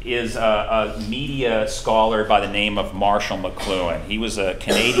 One is a media scholar by the name of Marshall McLuhan. He was a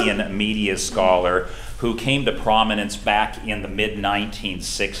Canadian media scholar who came to prominence back in the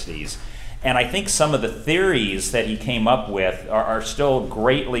mid-1960s. And I think some of the theories that he came up with are still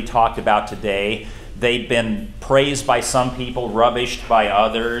greatly talked about today. They've been praised by some people, rubbished by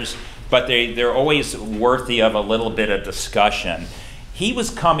others, but they're always worthy of a little bit of discussion. He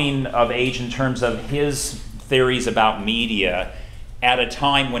was coming of age in terms of his theories about media at a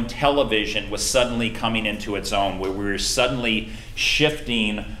time when television was suddenly coming into its own, where we were suddenly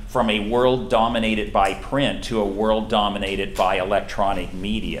shifting from a world dominated by print to a world dominated by electronic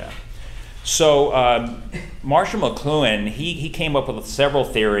media. So Marshall McLuhan, he came up with several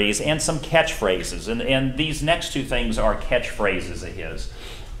theories and some catchphrases, and these next two things are catchphrases of his.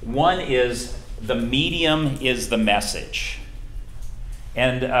 One is, the medium is the message.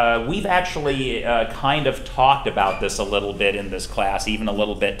 And we've actually kind of talked about this a little bit in this class, even a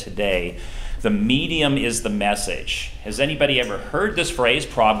little bit today. The medium is the message. Has anybody ever heard this phrase?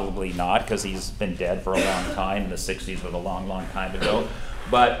 Probably not, because he's been dead for a long time. The 60s was a long, long time ago.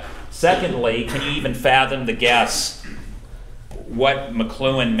 But secondly, can you even fathom the guess what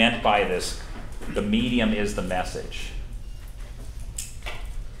McLuhan meant by this? The medium is the message.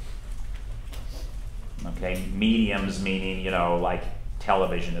 Okay, mediums meaning, like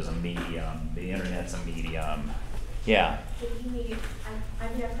television is a medium, the internet's a medium. Yeah.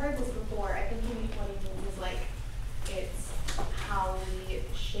 I've heard this before. I think what he means is it's how we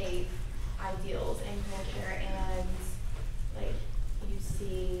shape ideals and culture, and you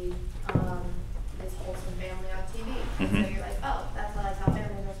see this wholesome family on TV. So you're like, oh, that's how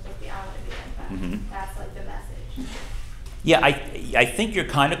families are supposed to be. I want to be like that. That's the message. Yeah, I think you're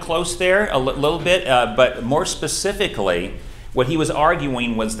kind of close there a little bit, but more specifically, What he was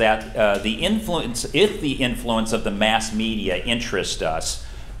arguing was that if the influence of the mass media interests us,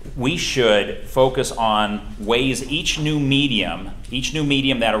 we should focus on ways each new medium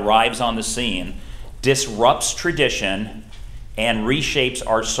that arrives on the scene disrupts tradition and reshapes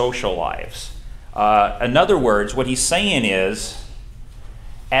our social lives. In other words, what he's saying is,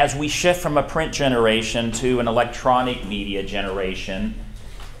 as we shift from a print generation to an electronic media generation,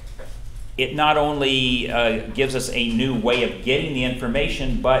 it not only gives us a new way of getting the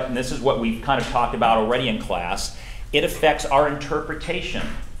information, but, and this is what we've kind of talked about already in class, it affects our interpretation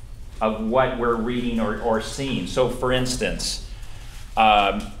of what we're reading or seeing. So for instance,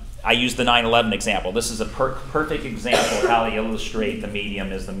 I use the 9/11 example. This is a perfect example of how they illustrate the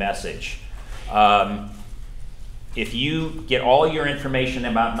medium is the message. If you get all your information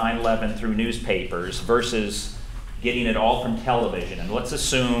about 9/11 through newspapers versus getting it all from television, and let's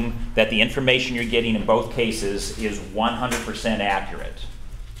assume that the information you're getting in both cases is 100% accurate.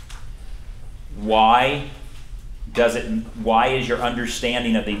 Why is your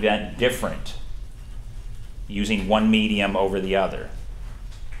understanding of the event different using one medium over the other?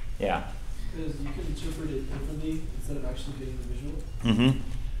 Yeah? Because you can interpret it differently instead of actually getting the visual. Mm-hmm.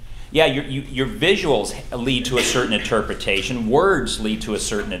 Yeah, your visuals lead to a certain interpretation. Words lead to a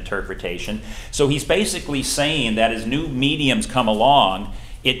certain interpretation. So he's basically saying that as new mediums come along,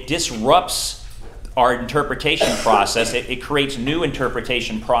 it disrupts our interpretation process. It creates new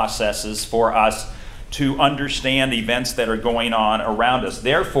interpretation processes for us to understand the events that are going on around us.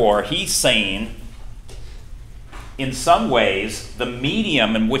 Therefore, he's saying, in some ways, the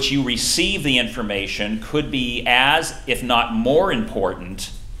medium in which you receive the information could be as, if not more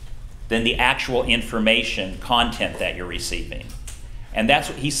important, than the actual information content that you're receiving. And that's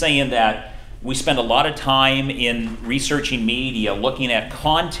what he's saying, that we spend a lot of time in researching media looking at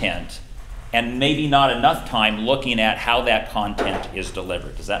content and maybe not enough time looking at how that content is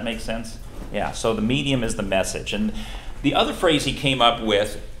delivered. Does that make sense? Yeah, so the medium is the message. And the other phrase he came up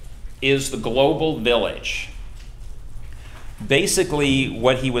with is the global village. Basically,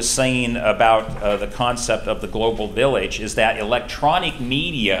 what he was saying about the concept of the global village is that electronic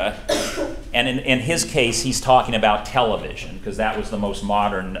media, and in his case, he's talking about television, because that was the most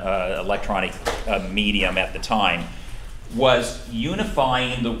modern electronic medium at the time, was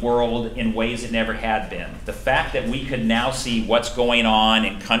unifying the world in ways it never had been. The fact that we could now see what's going on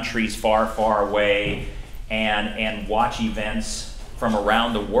in countries far, far away and watch events from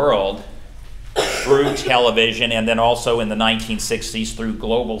around the world through television, and then also in the 1960s through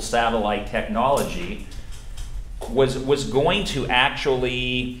global satellite technology, was going to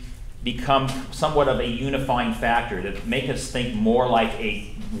actually become somewhat of a unifying factor to make us think more like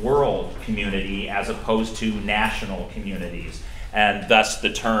a world community as opposed to national communities, and thus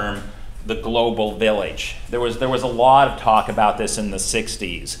the term the global village. There was a lot of talk about this in the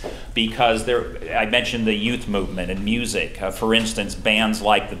 60s because I mentioned the youth movement and music. For instance, bands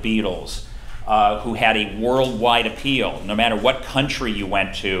like the Beatles, who had a worldwide appeal. No matter what country you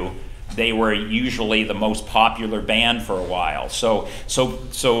went to, they were usually the most popular band for a while. So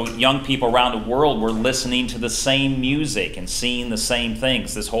young people around the world were listening to the same music and seeing the same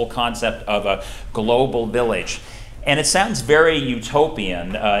things, this whole concept of a global village. And it sounds very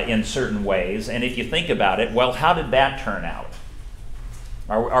utopian in certain ways, and if you think about it, well, how did that turn out?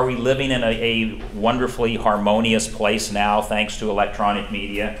 Are we living in a wonderfully harmonious place now thanks to electronic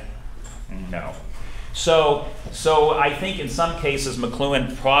media? No. So I think in some cases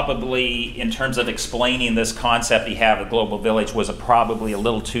McLuhan probably, in terms of explaining this concept he had of global village, was probably a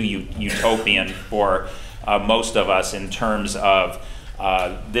little too utopian for most of us in terms of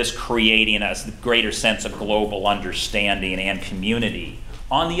this creating a greater sense of global understanding and community.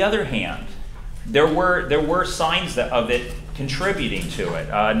 On the other hand, there were signs of it contributing to it.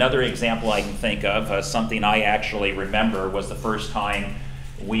 Another example I can think of, something I actually remember, was the first time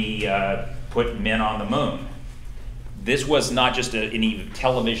we put men on the moon. This was not just a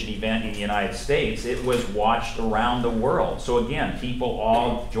television event in the United States, it was watched around the world. So again, people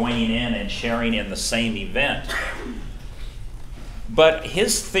all joining in and sharing in the same event. But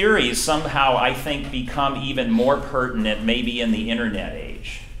his theories somehow, I think, become even more pertinent maybe in the internet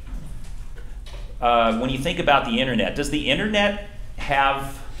age. When you think about the internet, does the internet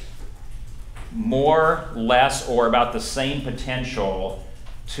have more, less, or about the same potential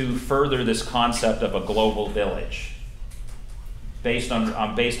to further this concept of a global village, based on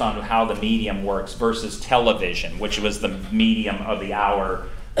how the medium works, versus television, which was the medium of the hour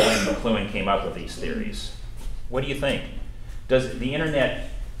when McLuhan came up with these theories? What do you think? Does the internet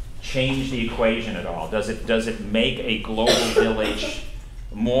change the equation at all? Does it make a global village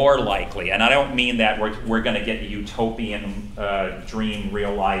More likely, and I don't mean that we're going to get a utopian dream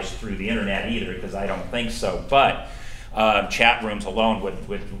realized through the internet either, because I don't think so, but chat rooms alone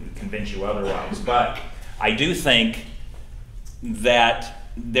would convince you otherwise. But I do think that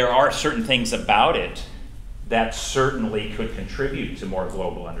there are certain things about it that certainly could contribute to more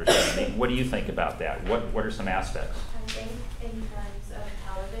global understanding. What do you think about that? What are some aspects? I think in terms of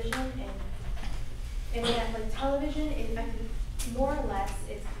television and internet, like television, I think more or less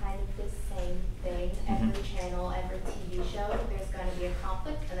it's kind of the same thing. Every channel, every TV show, there's going to be a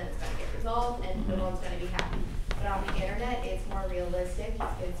conflict and then it's going to get resolved and no one's going to be happy. But on the internet, it's more realistic.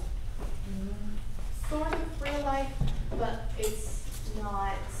 It's sort of real life, but it's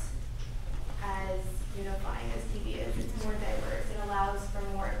not as unifying as TV is. It's more diverse. It allows for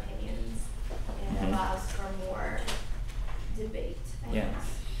more opinions and it allows for more debate, I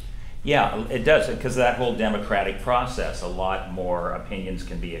guess. Yeah, it does, because that whole democratic process, a lot more opinions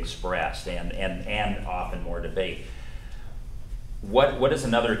can be expressed and often more debate. What is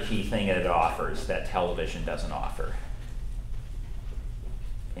another key thing that it offers that television doesn't offer?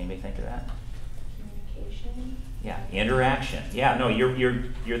 Anybody think of that? Communication. Yeah, interaction. Yeah, no,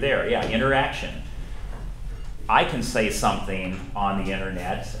 you're there. Yeah, interaction. I can say something on the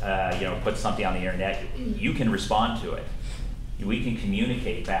internet, put something on the internet. You can respond to it. We can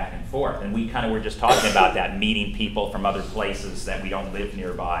communicate back and forth. And we kind of were just talking about that, meeting people from other places that we don't live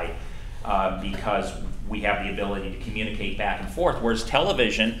nearby because we have the ability to communicate back and forth, whereas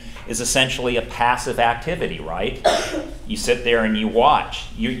television is essentially a passive activity, right? You sit there and you watch.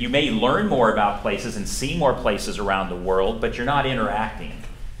 You may learn more about places and see more places around the world, but you're not interacting.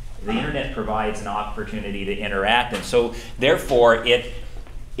 The internet provides an opportunity to interact, and so therefore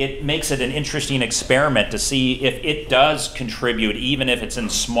it makes it an interesting experiment to see if it does contribute, even if it's in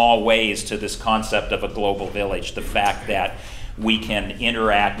small ways, to this concept of a global village, the fact that we can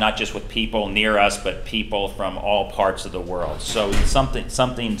interact not just with people near us, but people from all parts of the world. So it's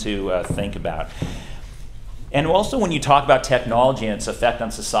something to think about. And also when you talk about technology and its effect on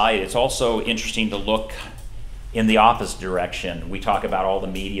society, it's also interesting to look in the opposite direction. We talk about all the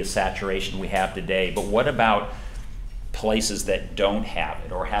media saturation we have today, but what about places that don't have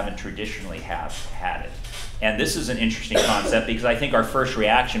it or haven't traditionally had it? And this is an interesting concept because I think our first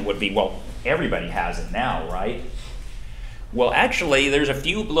reaction would be, well, everybody has it now, right? Well, actually, there's a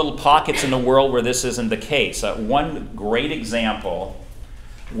few little pockets in the world where this isn't the case. One great example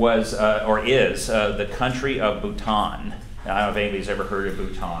was, is, the country of Bhutan. Now, I don't know if anybody's ever heard of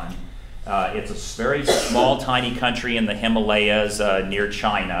Bhutan. It's a very small, tiny country in the Himalayas near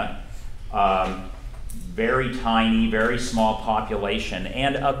China. Very tiny, very small population,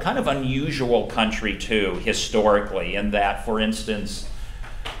 and a kind of unusual country too, historically, in that, for instance,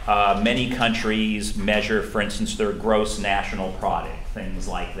 many countries measure, for instance, their gross national product, things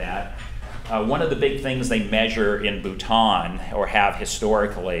like that. One of the big things they measure in Bhutan, or have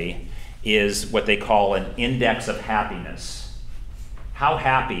historically, is what they call an index of happiness. How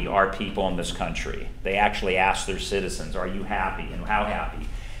happy are people in this country? They actually ask their citizens, are you happy, and how happy?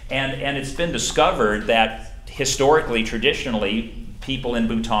 And it's been discovered that historically, traditionally, people in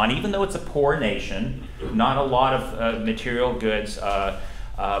Bhutan, even though it's a poor nation, not a lot of material goods,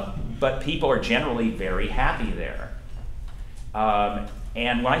 but people are generally very happy there.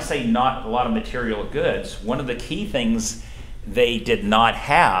 And when I say not a lot of material goods, one of the key things they did not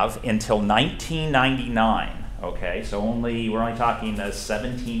have until 1999, okay, so we're only talking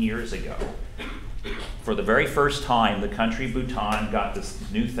 17 years ago. For the very first time, the country Bhutan got this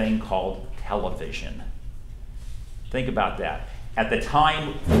new thing called television. Think about that. At the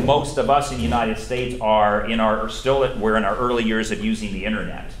time, most of us in the United States we're in our early years of using the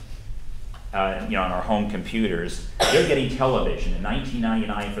internet, on our home computers. They're getting television in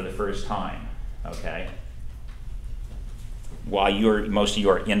 1999 for the first time, okay? While most of you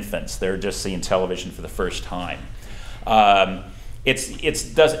are infants, they're just seeing television for the first time.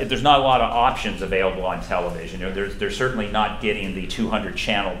 There's not a lot of options available on television. They're certainly not getting the 200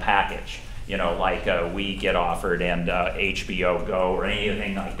 channel package, like we get offered, and HBO Go or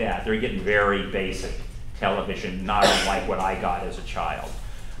anything like that. They're getting very basic television, not unlike what I got as a child.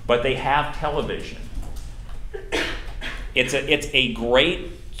 But they have television. It's a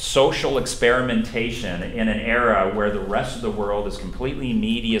great social experimentation in an era where the rest of the world is completely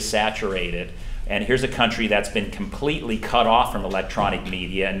media saturated. And here's a country that's been completely cut off from electronic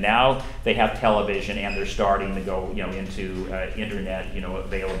media, and now they have television, and they're starting to go, into internet,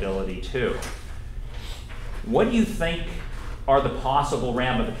 availability too. What do you think are the possible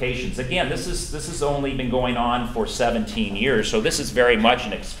ramifications? Again, this has only been going on for 17 years, so this is very much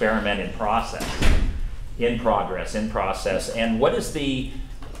an experiment in process. In progress, in process. And what is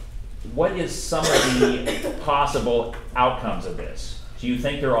some of the possible outcomes of this? Do you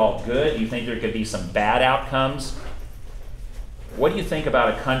think they're all good? Do you think there could be some bad outcomes? What do you think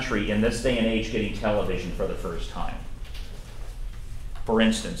about a country in this day and age getting television for the first time? For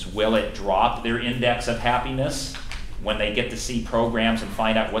instance, will it drop their index of happiness when they get to see programs and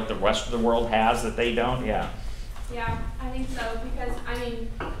find out what the rest of the world has that they don't? Yeah. Yeah, I think so, because, I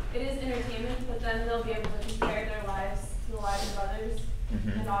mean, it is entertainment, but then they'll be able to compare their lives to the lives of others,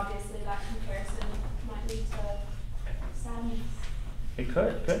 and obviously that comparison might lead to sadness. It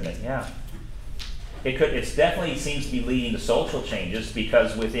could, couldn't it? Yeah. It could. It definitely seems to be leading to social changes,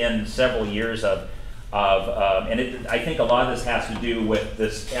 because within several years I think a lot of this has to do with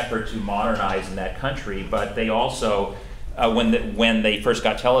this effort to modernize in that country, but they also, when they first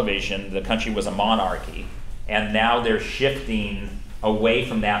got television, the country was a monarchy. And now they're shifting away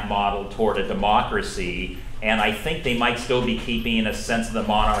from that model toward a democracy. And I think they might still be keeping a sense of the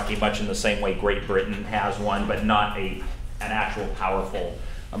monarchy, much in the same way Great Britain has one, but not an actual powerful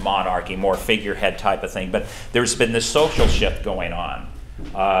monarchy, more figurehead type of thing. But there's been this social shift going on.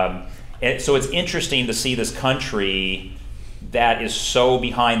 And so it's interesting to see this country that is so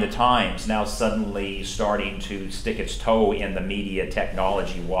behind the times now suddenly starting to stick its toe in the media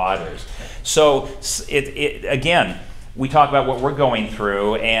technology waters. So again, we talk about what we're going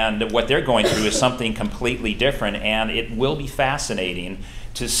through, and what they're going through is something completely different, and it will be fascinating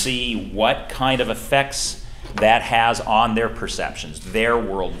to see what kind of effects that has on their perceptions, their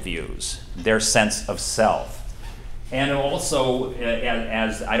worldviews, their sense of self. And also,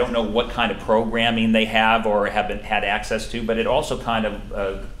 as I don't know what kind of programming they have or have had access to, but it also kind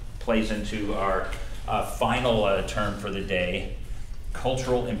of plays into our final term for the day,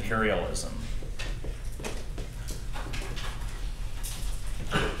 cultural imperialism.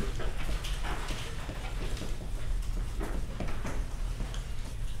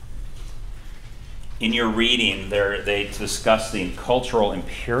 In your reading, they discuss the cultural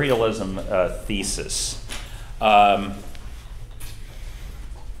imperialism thesis.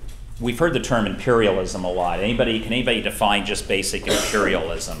 We've heard the term imperialism a lot. Can anybody define just basic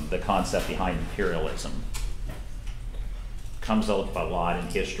imperialism, the concept behind imperialism? Comes up a lot in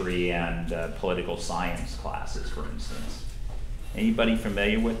history and political science classes, for instance. Anybody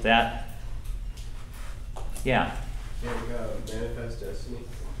familiar with that? Yeah. Manifest destiny.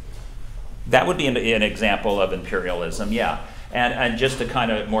 That would be an example of imperialism, yeah. And just to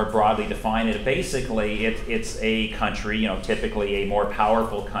kind of more broadly define it, basically it's a country, typically a more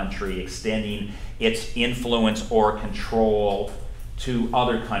powerful country, extending its influence or control to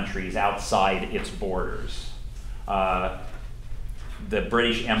other countries outside its borders. The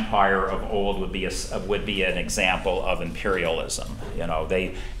British Empire of old would be an example of imperialism.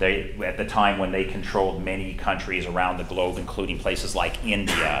 They at the time when they controlled many countries around the globe, including places like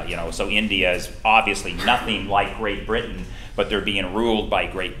India. So India is obviously nothing like Great Britain, but they're being ruled by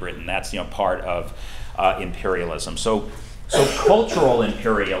Great Britain. That's part of imperialism. So cultural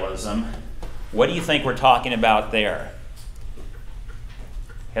imperialism. What do you think we're talking about there?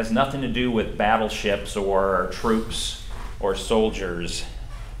 Has nothing to do with battleships or troops or soldiers.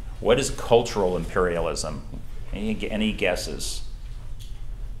 What is cultural imperialism? Any guesses?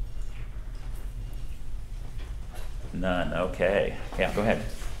 None. Okay. Yeah, go ahead.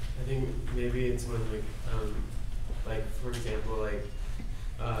 I think maybe it's when for example,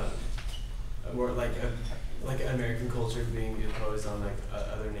 more like American culture being imposed on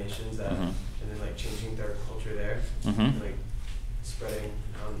other nations that, and then changing their culture there, and spreading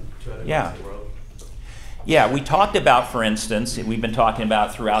to other parts of the world. Yeah, we talked about, for instance, we've been talking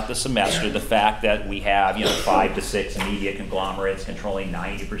about throughout the semester the fact that we have 5 to 6 media conglomerates controlling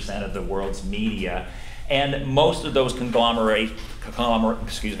 90% of the world's media, and most of those conglomerations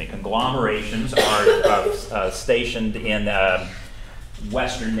are stationed in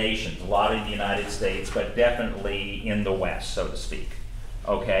Western nations, a lot in the United States, but definitely in the West, so to speak.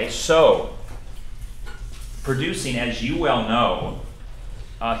 Okay, so producing, as you well know,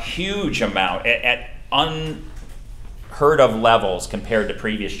 a huge amount at unheard of levels compared to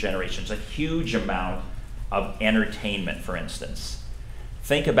previous generations, a huge amount of entertainment, for instance.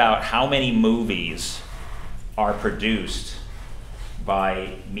 Think about how many movies are produced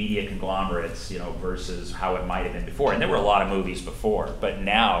by media conglomerates, versus how it might have been before. And there were a lot of movies before, but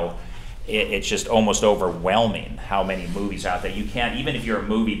now it's just almost overwhelming how many movies are out there. You can't, even if you're a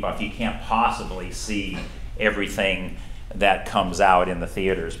movie buff, you can't possibly see everything that comes out in the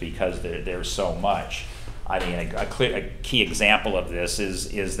theaters because there's so much. I mean, a key example of this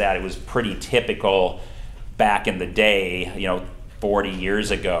is that it was pretty typical back in the day, 40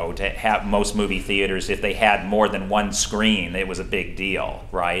 years ago, to have most movie theaters, if they had more than one screen, it was a big deal,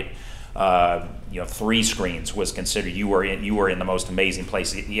 right? 3 screens was considered, you were in the most amazing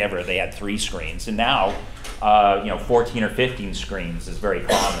place ever. They had 3 screens, and now 14 or 15 screens is very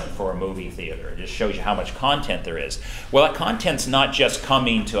common for a movie theater. It just shows you how much content there is. Well, that content's not just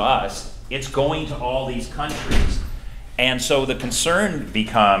coming to us, it's going to all these countries. And so the concern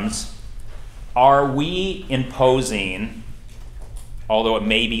becomes, are we imposing, although it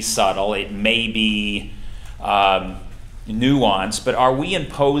may be subtle, it may be nuanced, but are we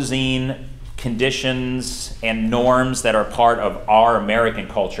imposing conditions and norms that are part of our American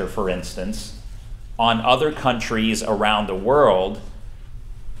culture, for instance, on other countries around the world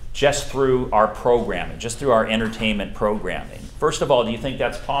just through our programming, just through our entertainment programming? First of all, do you think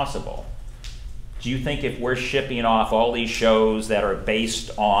that's possible? Do you think if we're shipping off all these shows that are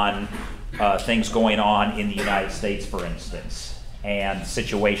based on things going on in the United States, for instance, and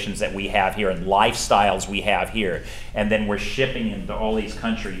situations that we have here and lifestyles we have here, and then we're shipping into all these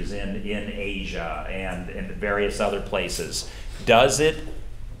countries in Asia and in various other places, does it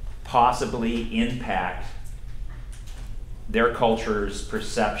possibly impact their culture's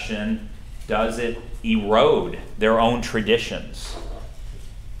perception? Does it erode their own traditions?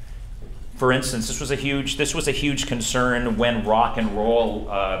 For instance, this was a huge concern when rock and roll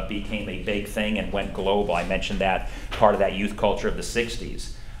became a big thing and went global. I mentioned that part of that youth culture of the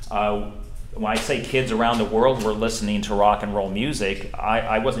 60s. When I say kids around the world were listening to rock and roll music,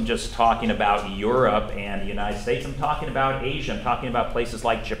 I wasn't just talking about Europe and the United States. I'm talking about Asia. I'm talking about places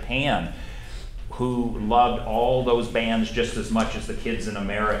like Japan, who loved all those bands just as much as the kids in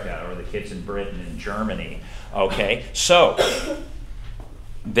America or the kids in Britain and Germany. Okay, so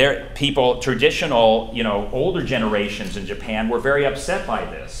traditional, older generations in Japan were very upset by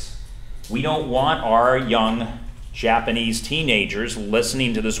this. We don't want our young Japanese teenagers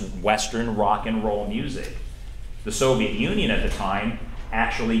listening to this Western rock and roll music. The Soviet Union at the time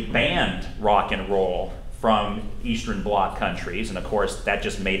actually banned rock and roll from Eastern Bloc countries, and of course that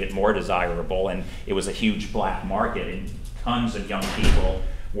just made it more desirable, and it was a huge black market, and tons of young people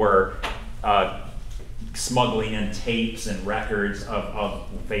were smuggling in tapes and records of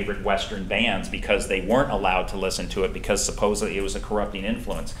favorite Western bands because they weren't allowed to listen to it because supposedly it was a corrupting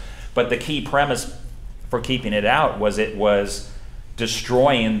influence. But the key premise for keeping it out was it was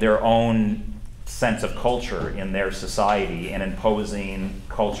destroying their own sense of culture in their society and imposing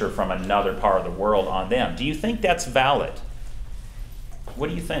culture from another part of the world on them. Do you think that's valid? What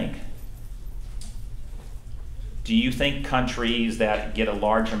do you think? Do you think countries that get a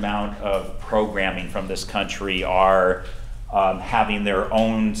large amount of programming from this country are having their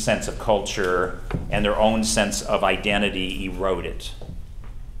own sense of culture and their own sense of identity eroded?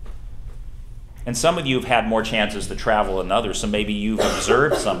 And some of you have had more chances to travel than others, so maybe you've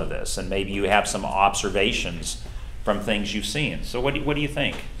observed some of this, and maybe you have some observations from things you've seen. So what do you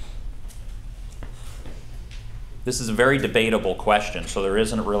think? This is a very debatable question, so there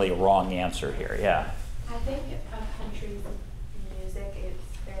isn't really a wrong answer here. Yeah? I think a country's music is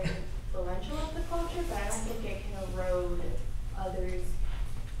very influential of the culture, but I don't think it can erode others'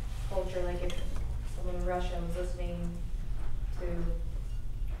 culture. Like if someone in Russia was listening to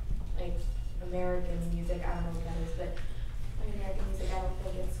like American music, I don't know what that is, but like American music, I don't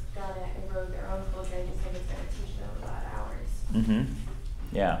think it's gonna erode their own culture. I just think it's gonna teach them about ours. Mm-hmm.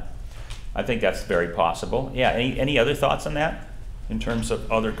 Yeah, I think that's very possible. Yeah. Any other thoughts on that in terms of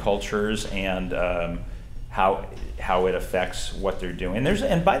other cultures and how it affects what they're doing?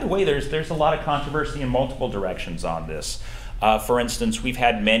 And by the way, there's a lot of controversy in multiple directions on this. For instance, we've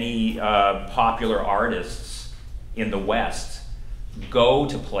had many popular artists in the West go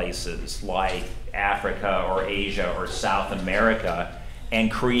to places like Africa or Asia or South America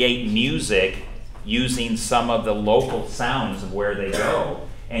and create music using some of the local sounds of where they go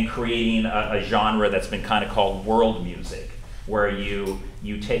and creating a genre that's been kind of called world music, where you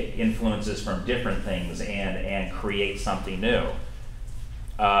take influences from different things and create something new.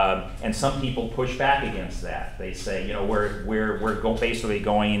 And some people push back against that. They say, we're basically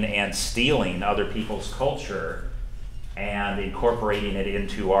going and stealing other people's culture and incorporating it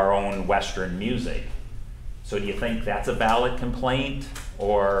into our own Western music. So do you think that's a valid complaint,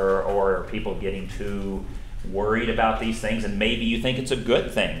 or are people getting too worried about these things? And maybe you think it's a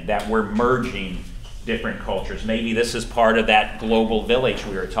good thing that we're merging different cultures. Maybe this is part of that global village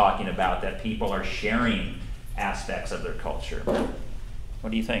we were talking about, that people are sharing aspects of their culture.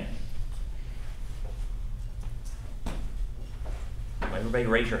 What do you think? Everybody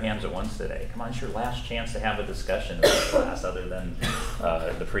raise your hands at once today. Come on, it's your last chance to have a discussion in this class other than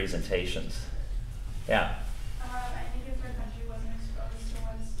the presentations. Yeah? I think if our country wasn't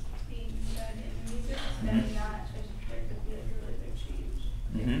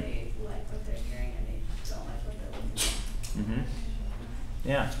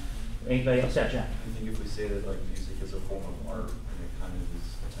Yeah. Anybody else? Yeah, Jack. I think if we say that like music is a form of art, and it kind of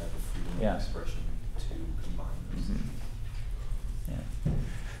is a type of freedom of expression to combine those. Yeah.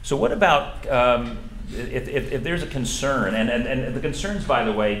 So what about if there's a concern, and the concerns, by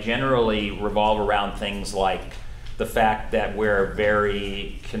the way, generally revolve around things like the fact that we're a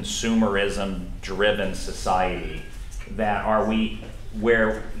very consumerism-driven society, that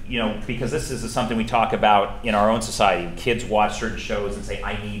where, you know, because this is something we talk about in our own society. Kids watch certain shows and say,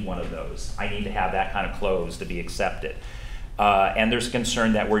 I need one of those. I need to have that kind of clothes to be accepted. And there's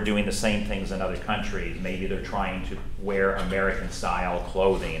concern that we're doing the same things in other countries. Maybe they're trying to wear American-style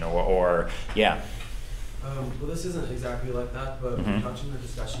clothing, or yeah. Well, this isn't exactly like that, but we talked in the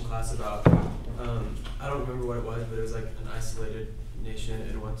discussion class about, I don't remember what it was, but it was like an isolated nation,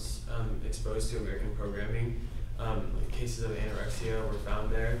 and once exposed to American programming, like cases of anorexia were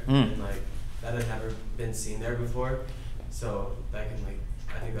found there, and like that had never been seen there before. So that can, like,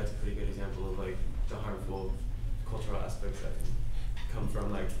 I think that's a pretty good example of like the harmful cultural aspects that can come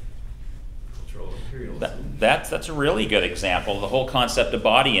from like cultural imperialism. That's a really good example. The whole concept of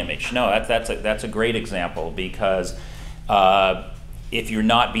body image. No, that's a great example, because if you're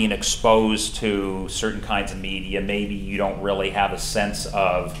not being exposed to certain kinds of media, maybe you don't really have a sense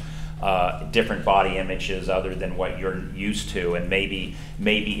of different body images other than what you're used to, and maybe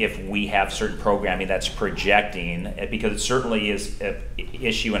if we have certain programming that's projecting, because it certainly is an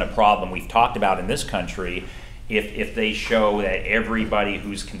issue and a problem we've talked about in this country. If they show that everybody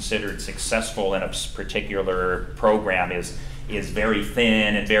who's considered successful in a particular program is very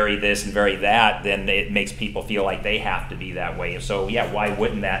thin and very this and very that, then it makes people feel like they have to be that way. So yeah, why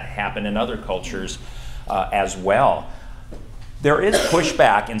wouldn't that happen in other cultures as well? There is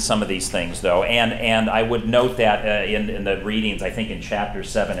pushback in some of these things, though, and I would note that in the readings, I think in chapters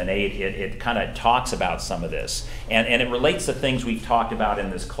 7 and 8, it kind of talks about some of this, and it relates to things we've talked about in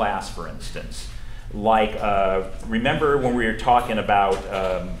this class, for instance. Like, remember when we were talking about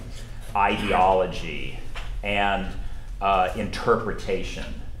ideology and interpretation?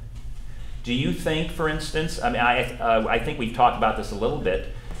 Do you think, for instance, I mean, I think we've talked about this a little bit,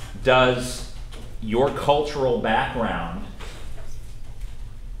 does your cultural background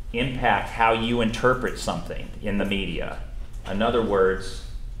impact how you interpret something in the media? In other words,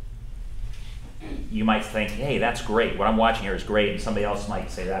 you might think, hey, that's great, what I'm watching here is great, and somebody else might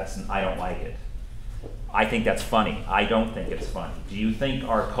say, I don't like it. I think that's funny. I don't think it's funny. Do you think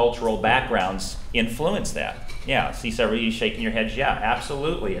our cultural backgrounds influence that? Yeah, see several of you shaking your heads. Yeah,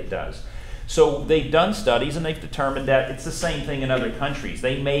 absolutely it does. So they've done studies and they've determined that it's the same thing in other countries.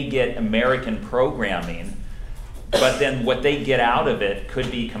 They may get American programming, but then what they get out of it could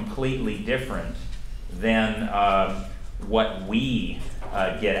be completely different than what we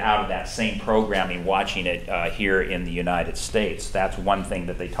get out of that same programming watching it here in the United States. That's one thing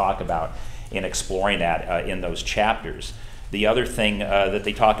that they talk about in exploring that in those chapters. The other thing that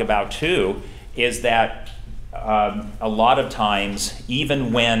they talk about too is that a lot of times,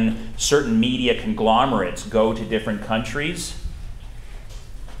 even when certain media conglomerates go to different countries,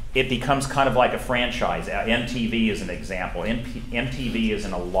 it becomes kind of like a franchise. MTV is an example. MTV is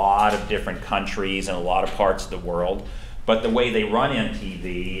in a lot of different countries and a lot of parts of the world, but the way they run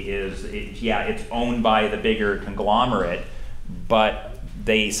MTV is, it's owned by the bigger conglomerate, but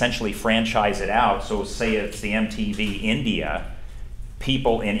they essentially franchise it out. So say it's the MTV India,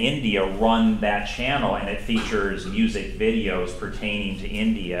 people in India run that channel, and it features music videos pertaining to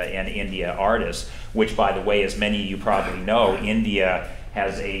India and India artists, which, by the way, as many of you probably know, India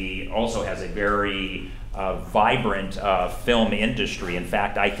also has a very vibrant film industry. In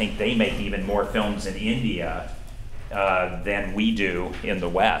fact, I think they make even more films in India than we do in the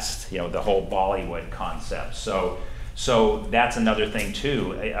West, you know, the whole Bollywood concept. So that's another thing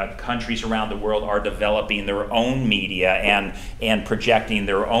too. Countries around the world are developing their own media and projecting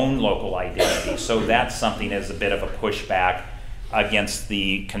their own local identity. So that's something as a bit of a pushback against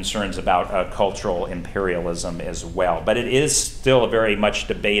the concerns about cultural imperialism as well. But it is still a very much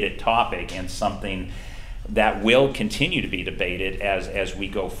debated topic, and something that will continue to be debated as we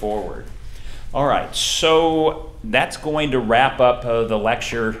go forward. All right, so that's going to wrap up the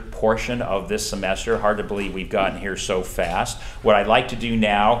lecture portion of this semester. Hard to believe we've gotten here so fast. What I'd like to do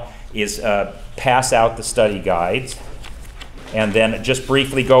now is pass out the study guides and then just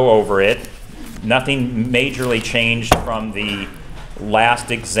briefly go over it. Nothing majorly changed from the last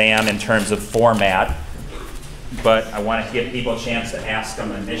exam in terms of format, but I want to give people a chance to ask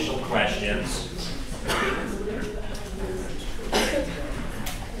some initial questions.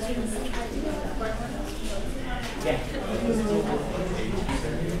 Yeah.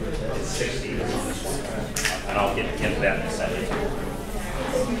 It's 60, and I'll get into that in a second.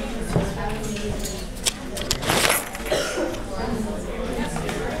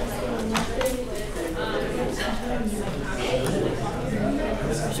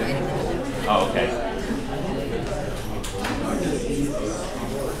 Oh, okay.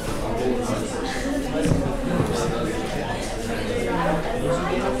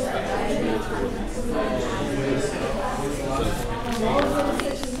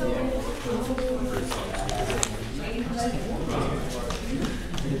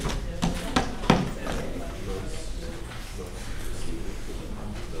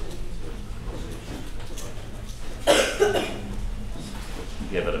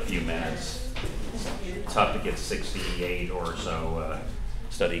 Give it a few minutes. It's tough to get 68 or so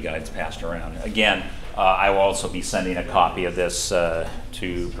study guides passed around. Again, I will also be sending a copy of this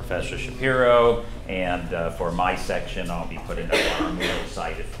to Professor Shapiro, and for my section, I'll be putting it up on our Moodle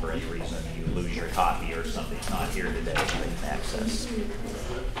site if for any reason you lose your copy or something's not here today that you can access.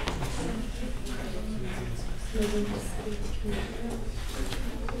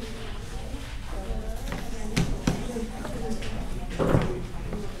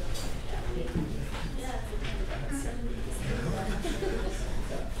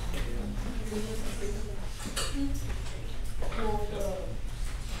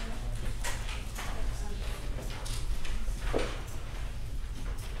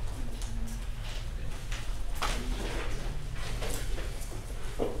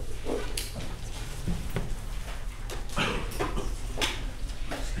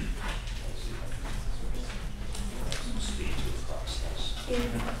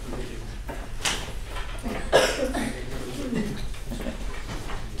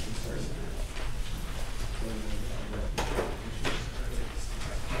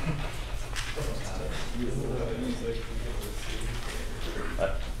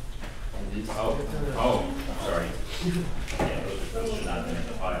 Sorry. Yeah, those should not be in the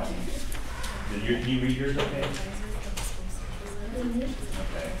file. Did you read yours okay?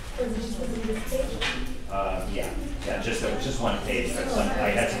 Okay. Yeah, just one page. I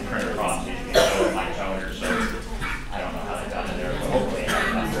had some printer problems with my toner, so I don't know how they got in there, but hopefully I have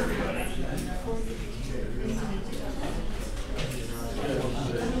enough for everybody.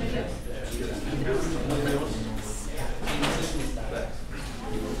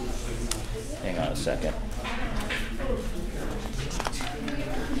 Hang on a second.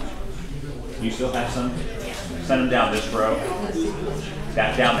 You still have some? Send them down this row.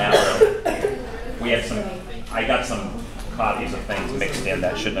 Down that row. We had some, I got some copies of things mixed in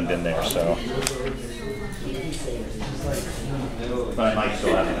that shouldn't have been there, so. But I might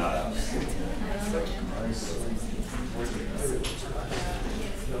still have enough.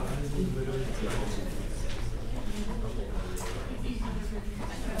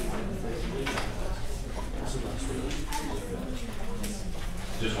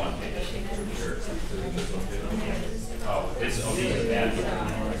 Just one page. Sure. Oh, it's okay. Bad.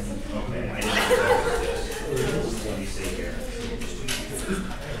 Okay, I didn't know this. Let me see here.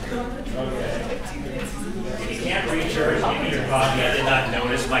 Okay. If you can't read yours, give me your copy. I did not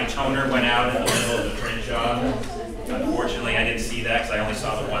notice my toner went out in the middle of the print job. Unfortunately, I didn't see that because I only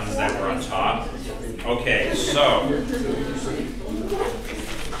saw the ones that were on top. Okay, so.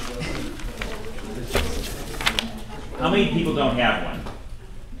 How many people don't have one?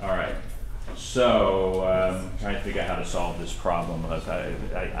 All right. So, trying to figure out how to solve this problem. I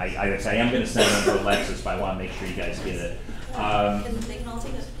am going to send them to Alexis, but I want to make sure you guys get it. They can all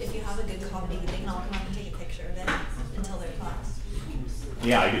take a, if you have a good copy, they can all come up and take a picture of it until their class.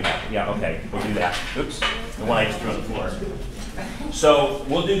 Yeah, I do that. Yeah, okay, we'll do that. Oops, the one I just threw on the floor. So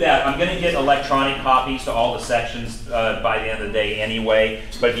we'll do that. I'm going to get electronic copies to all the sections by the end of the day anyway.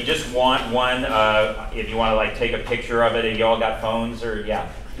 But if you just want one, if you want to like take a picture of it, and you all got phones or yeah.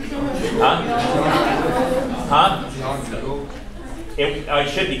 Huh? Huh? It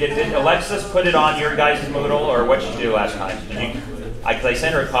should be. Did Alexis put it on your guys' Moodle, or what did you do last time? Did you? Because I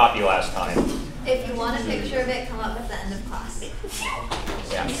sent her a copy last time. If you want a picture of it, come up at the end of class.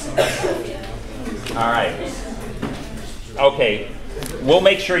 Yeah. All right. Okay. We'll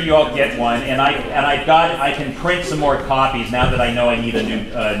make sure you all get one, and I can print some more copies now that I know I need a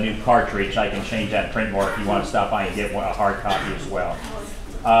new cartridge. I can change that, print more if you want to stop by and get a hard copy as well.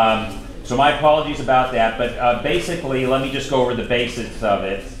 So my apologies about that, but basically, let me just go over the basics of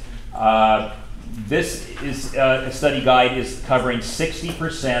it. This is a study guide is covering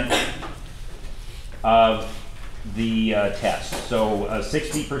 60% of the test. So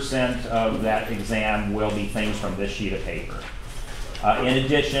 60% of that exam will be things from this sheet of paper. In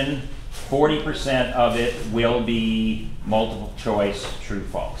addition, 40% of it will be multiple choice true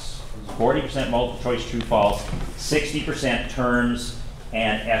false. 40% multiple choice true false, 60% terms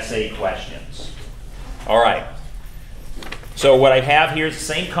and essay questions. All right. So what I have here is the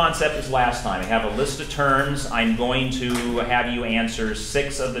same concept as last time. I have a list of terms. I'm going to have you answer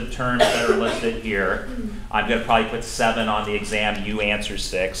 6 of the terms that are listed here. I'm going to probably put 7 on the exam. You answer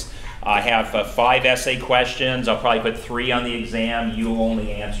 6. I have 5 essay questions. I'll probably put 3 on the exam. You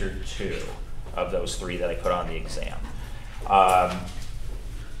only answer 2 of those 3 that I put on the exam.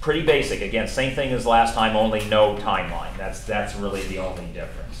 Pretty basic. Again, same thing as last time, only no timeline. That's really the only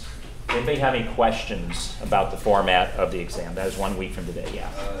difference. Anybody have any questions about the format of the exam? That is 1 week from today, yeah.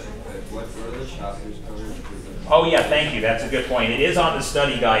 What are the chapters covered? Oh yeah, thank you. That's a good point. It is on the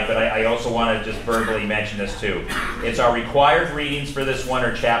study guide, but I also want to just verbally mention this too. It's our required readings for this one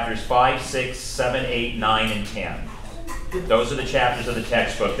are chapters 5, 6, 7, 8, 9, and 10. Those are the chapters of the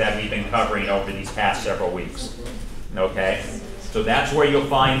textbook that we've been covering over these past several weeks. Okay? So that's where you'll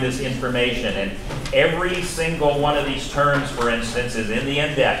find this information. And every single one of these terms, for instance, is in the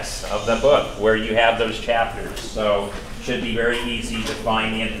index of the book where you have those chapters. So it should be very easy to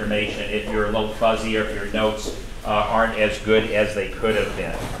find the information if you're a little fuzzy or if your notes aren't as good as they could have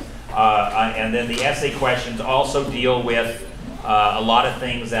been. And then the essay questions also deal with a lot of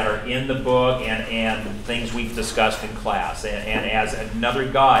things that are in the book and things we've discussed in class. And as another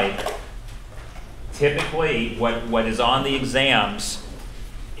guide, typically what is on the exams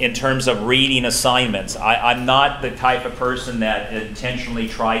in terms of reading assignments, I'm not the type of person that intentionally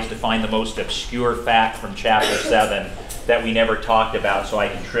tries to find the most obscure fact from chapter 7 that we never talked about so I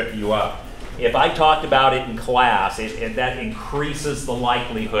can trip you up. If I talked about it in class, that increases the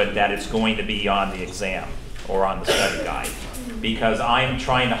likelihood that it's going to be on the exam or on the study guide, because I'm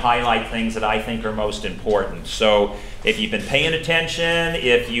trying to highlight things that I think are most important. So if you've been paying attention,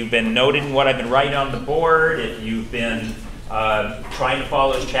 if you've been noting what I've been writing on the board, if you've been trying to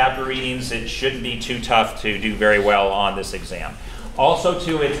follow those chapter readings, it shouldn't be too tough to do very well on this exam. Also,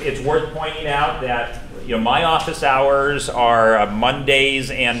 too, it's worth pointing out that my office hours are Monday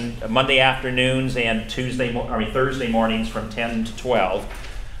afternoons and Thursday mornings from 10 to 12.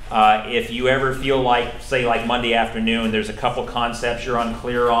 If you ever feel like, say, like Monday afternoon, there's a couple concepts you're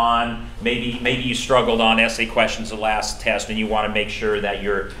unclear on, maybe you struggled on essay questions the last test and you want to make sure that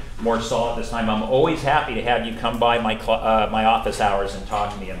you're more solid this time, I'm always happy to have you come by my office hours and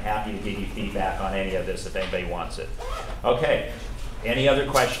talk to me. I'm happy to give you feedback on any of this if anybody wants it. Okay, any other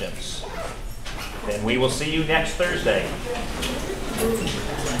questions? Then we will see you next Thursday.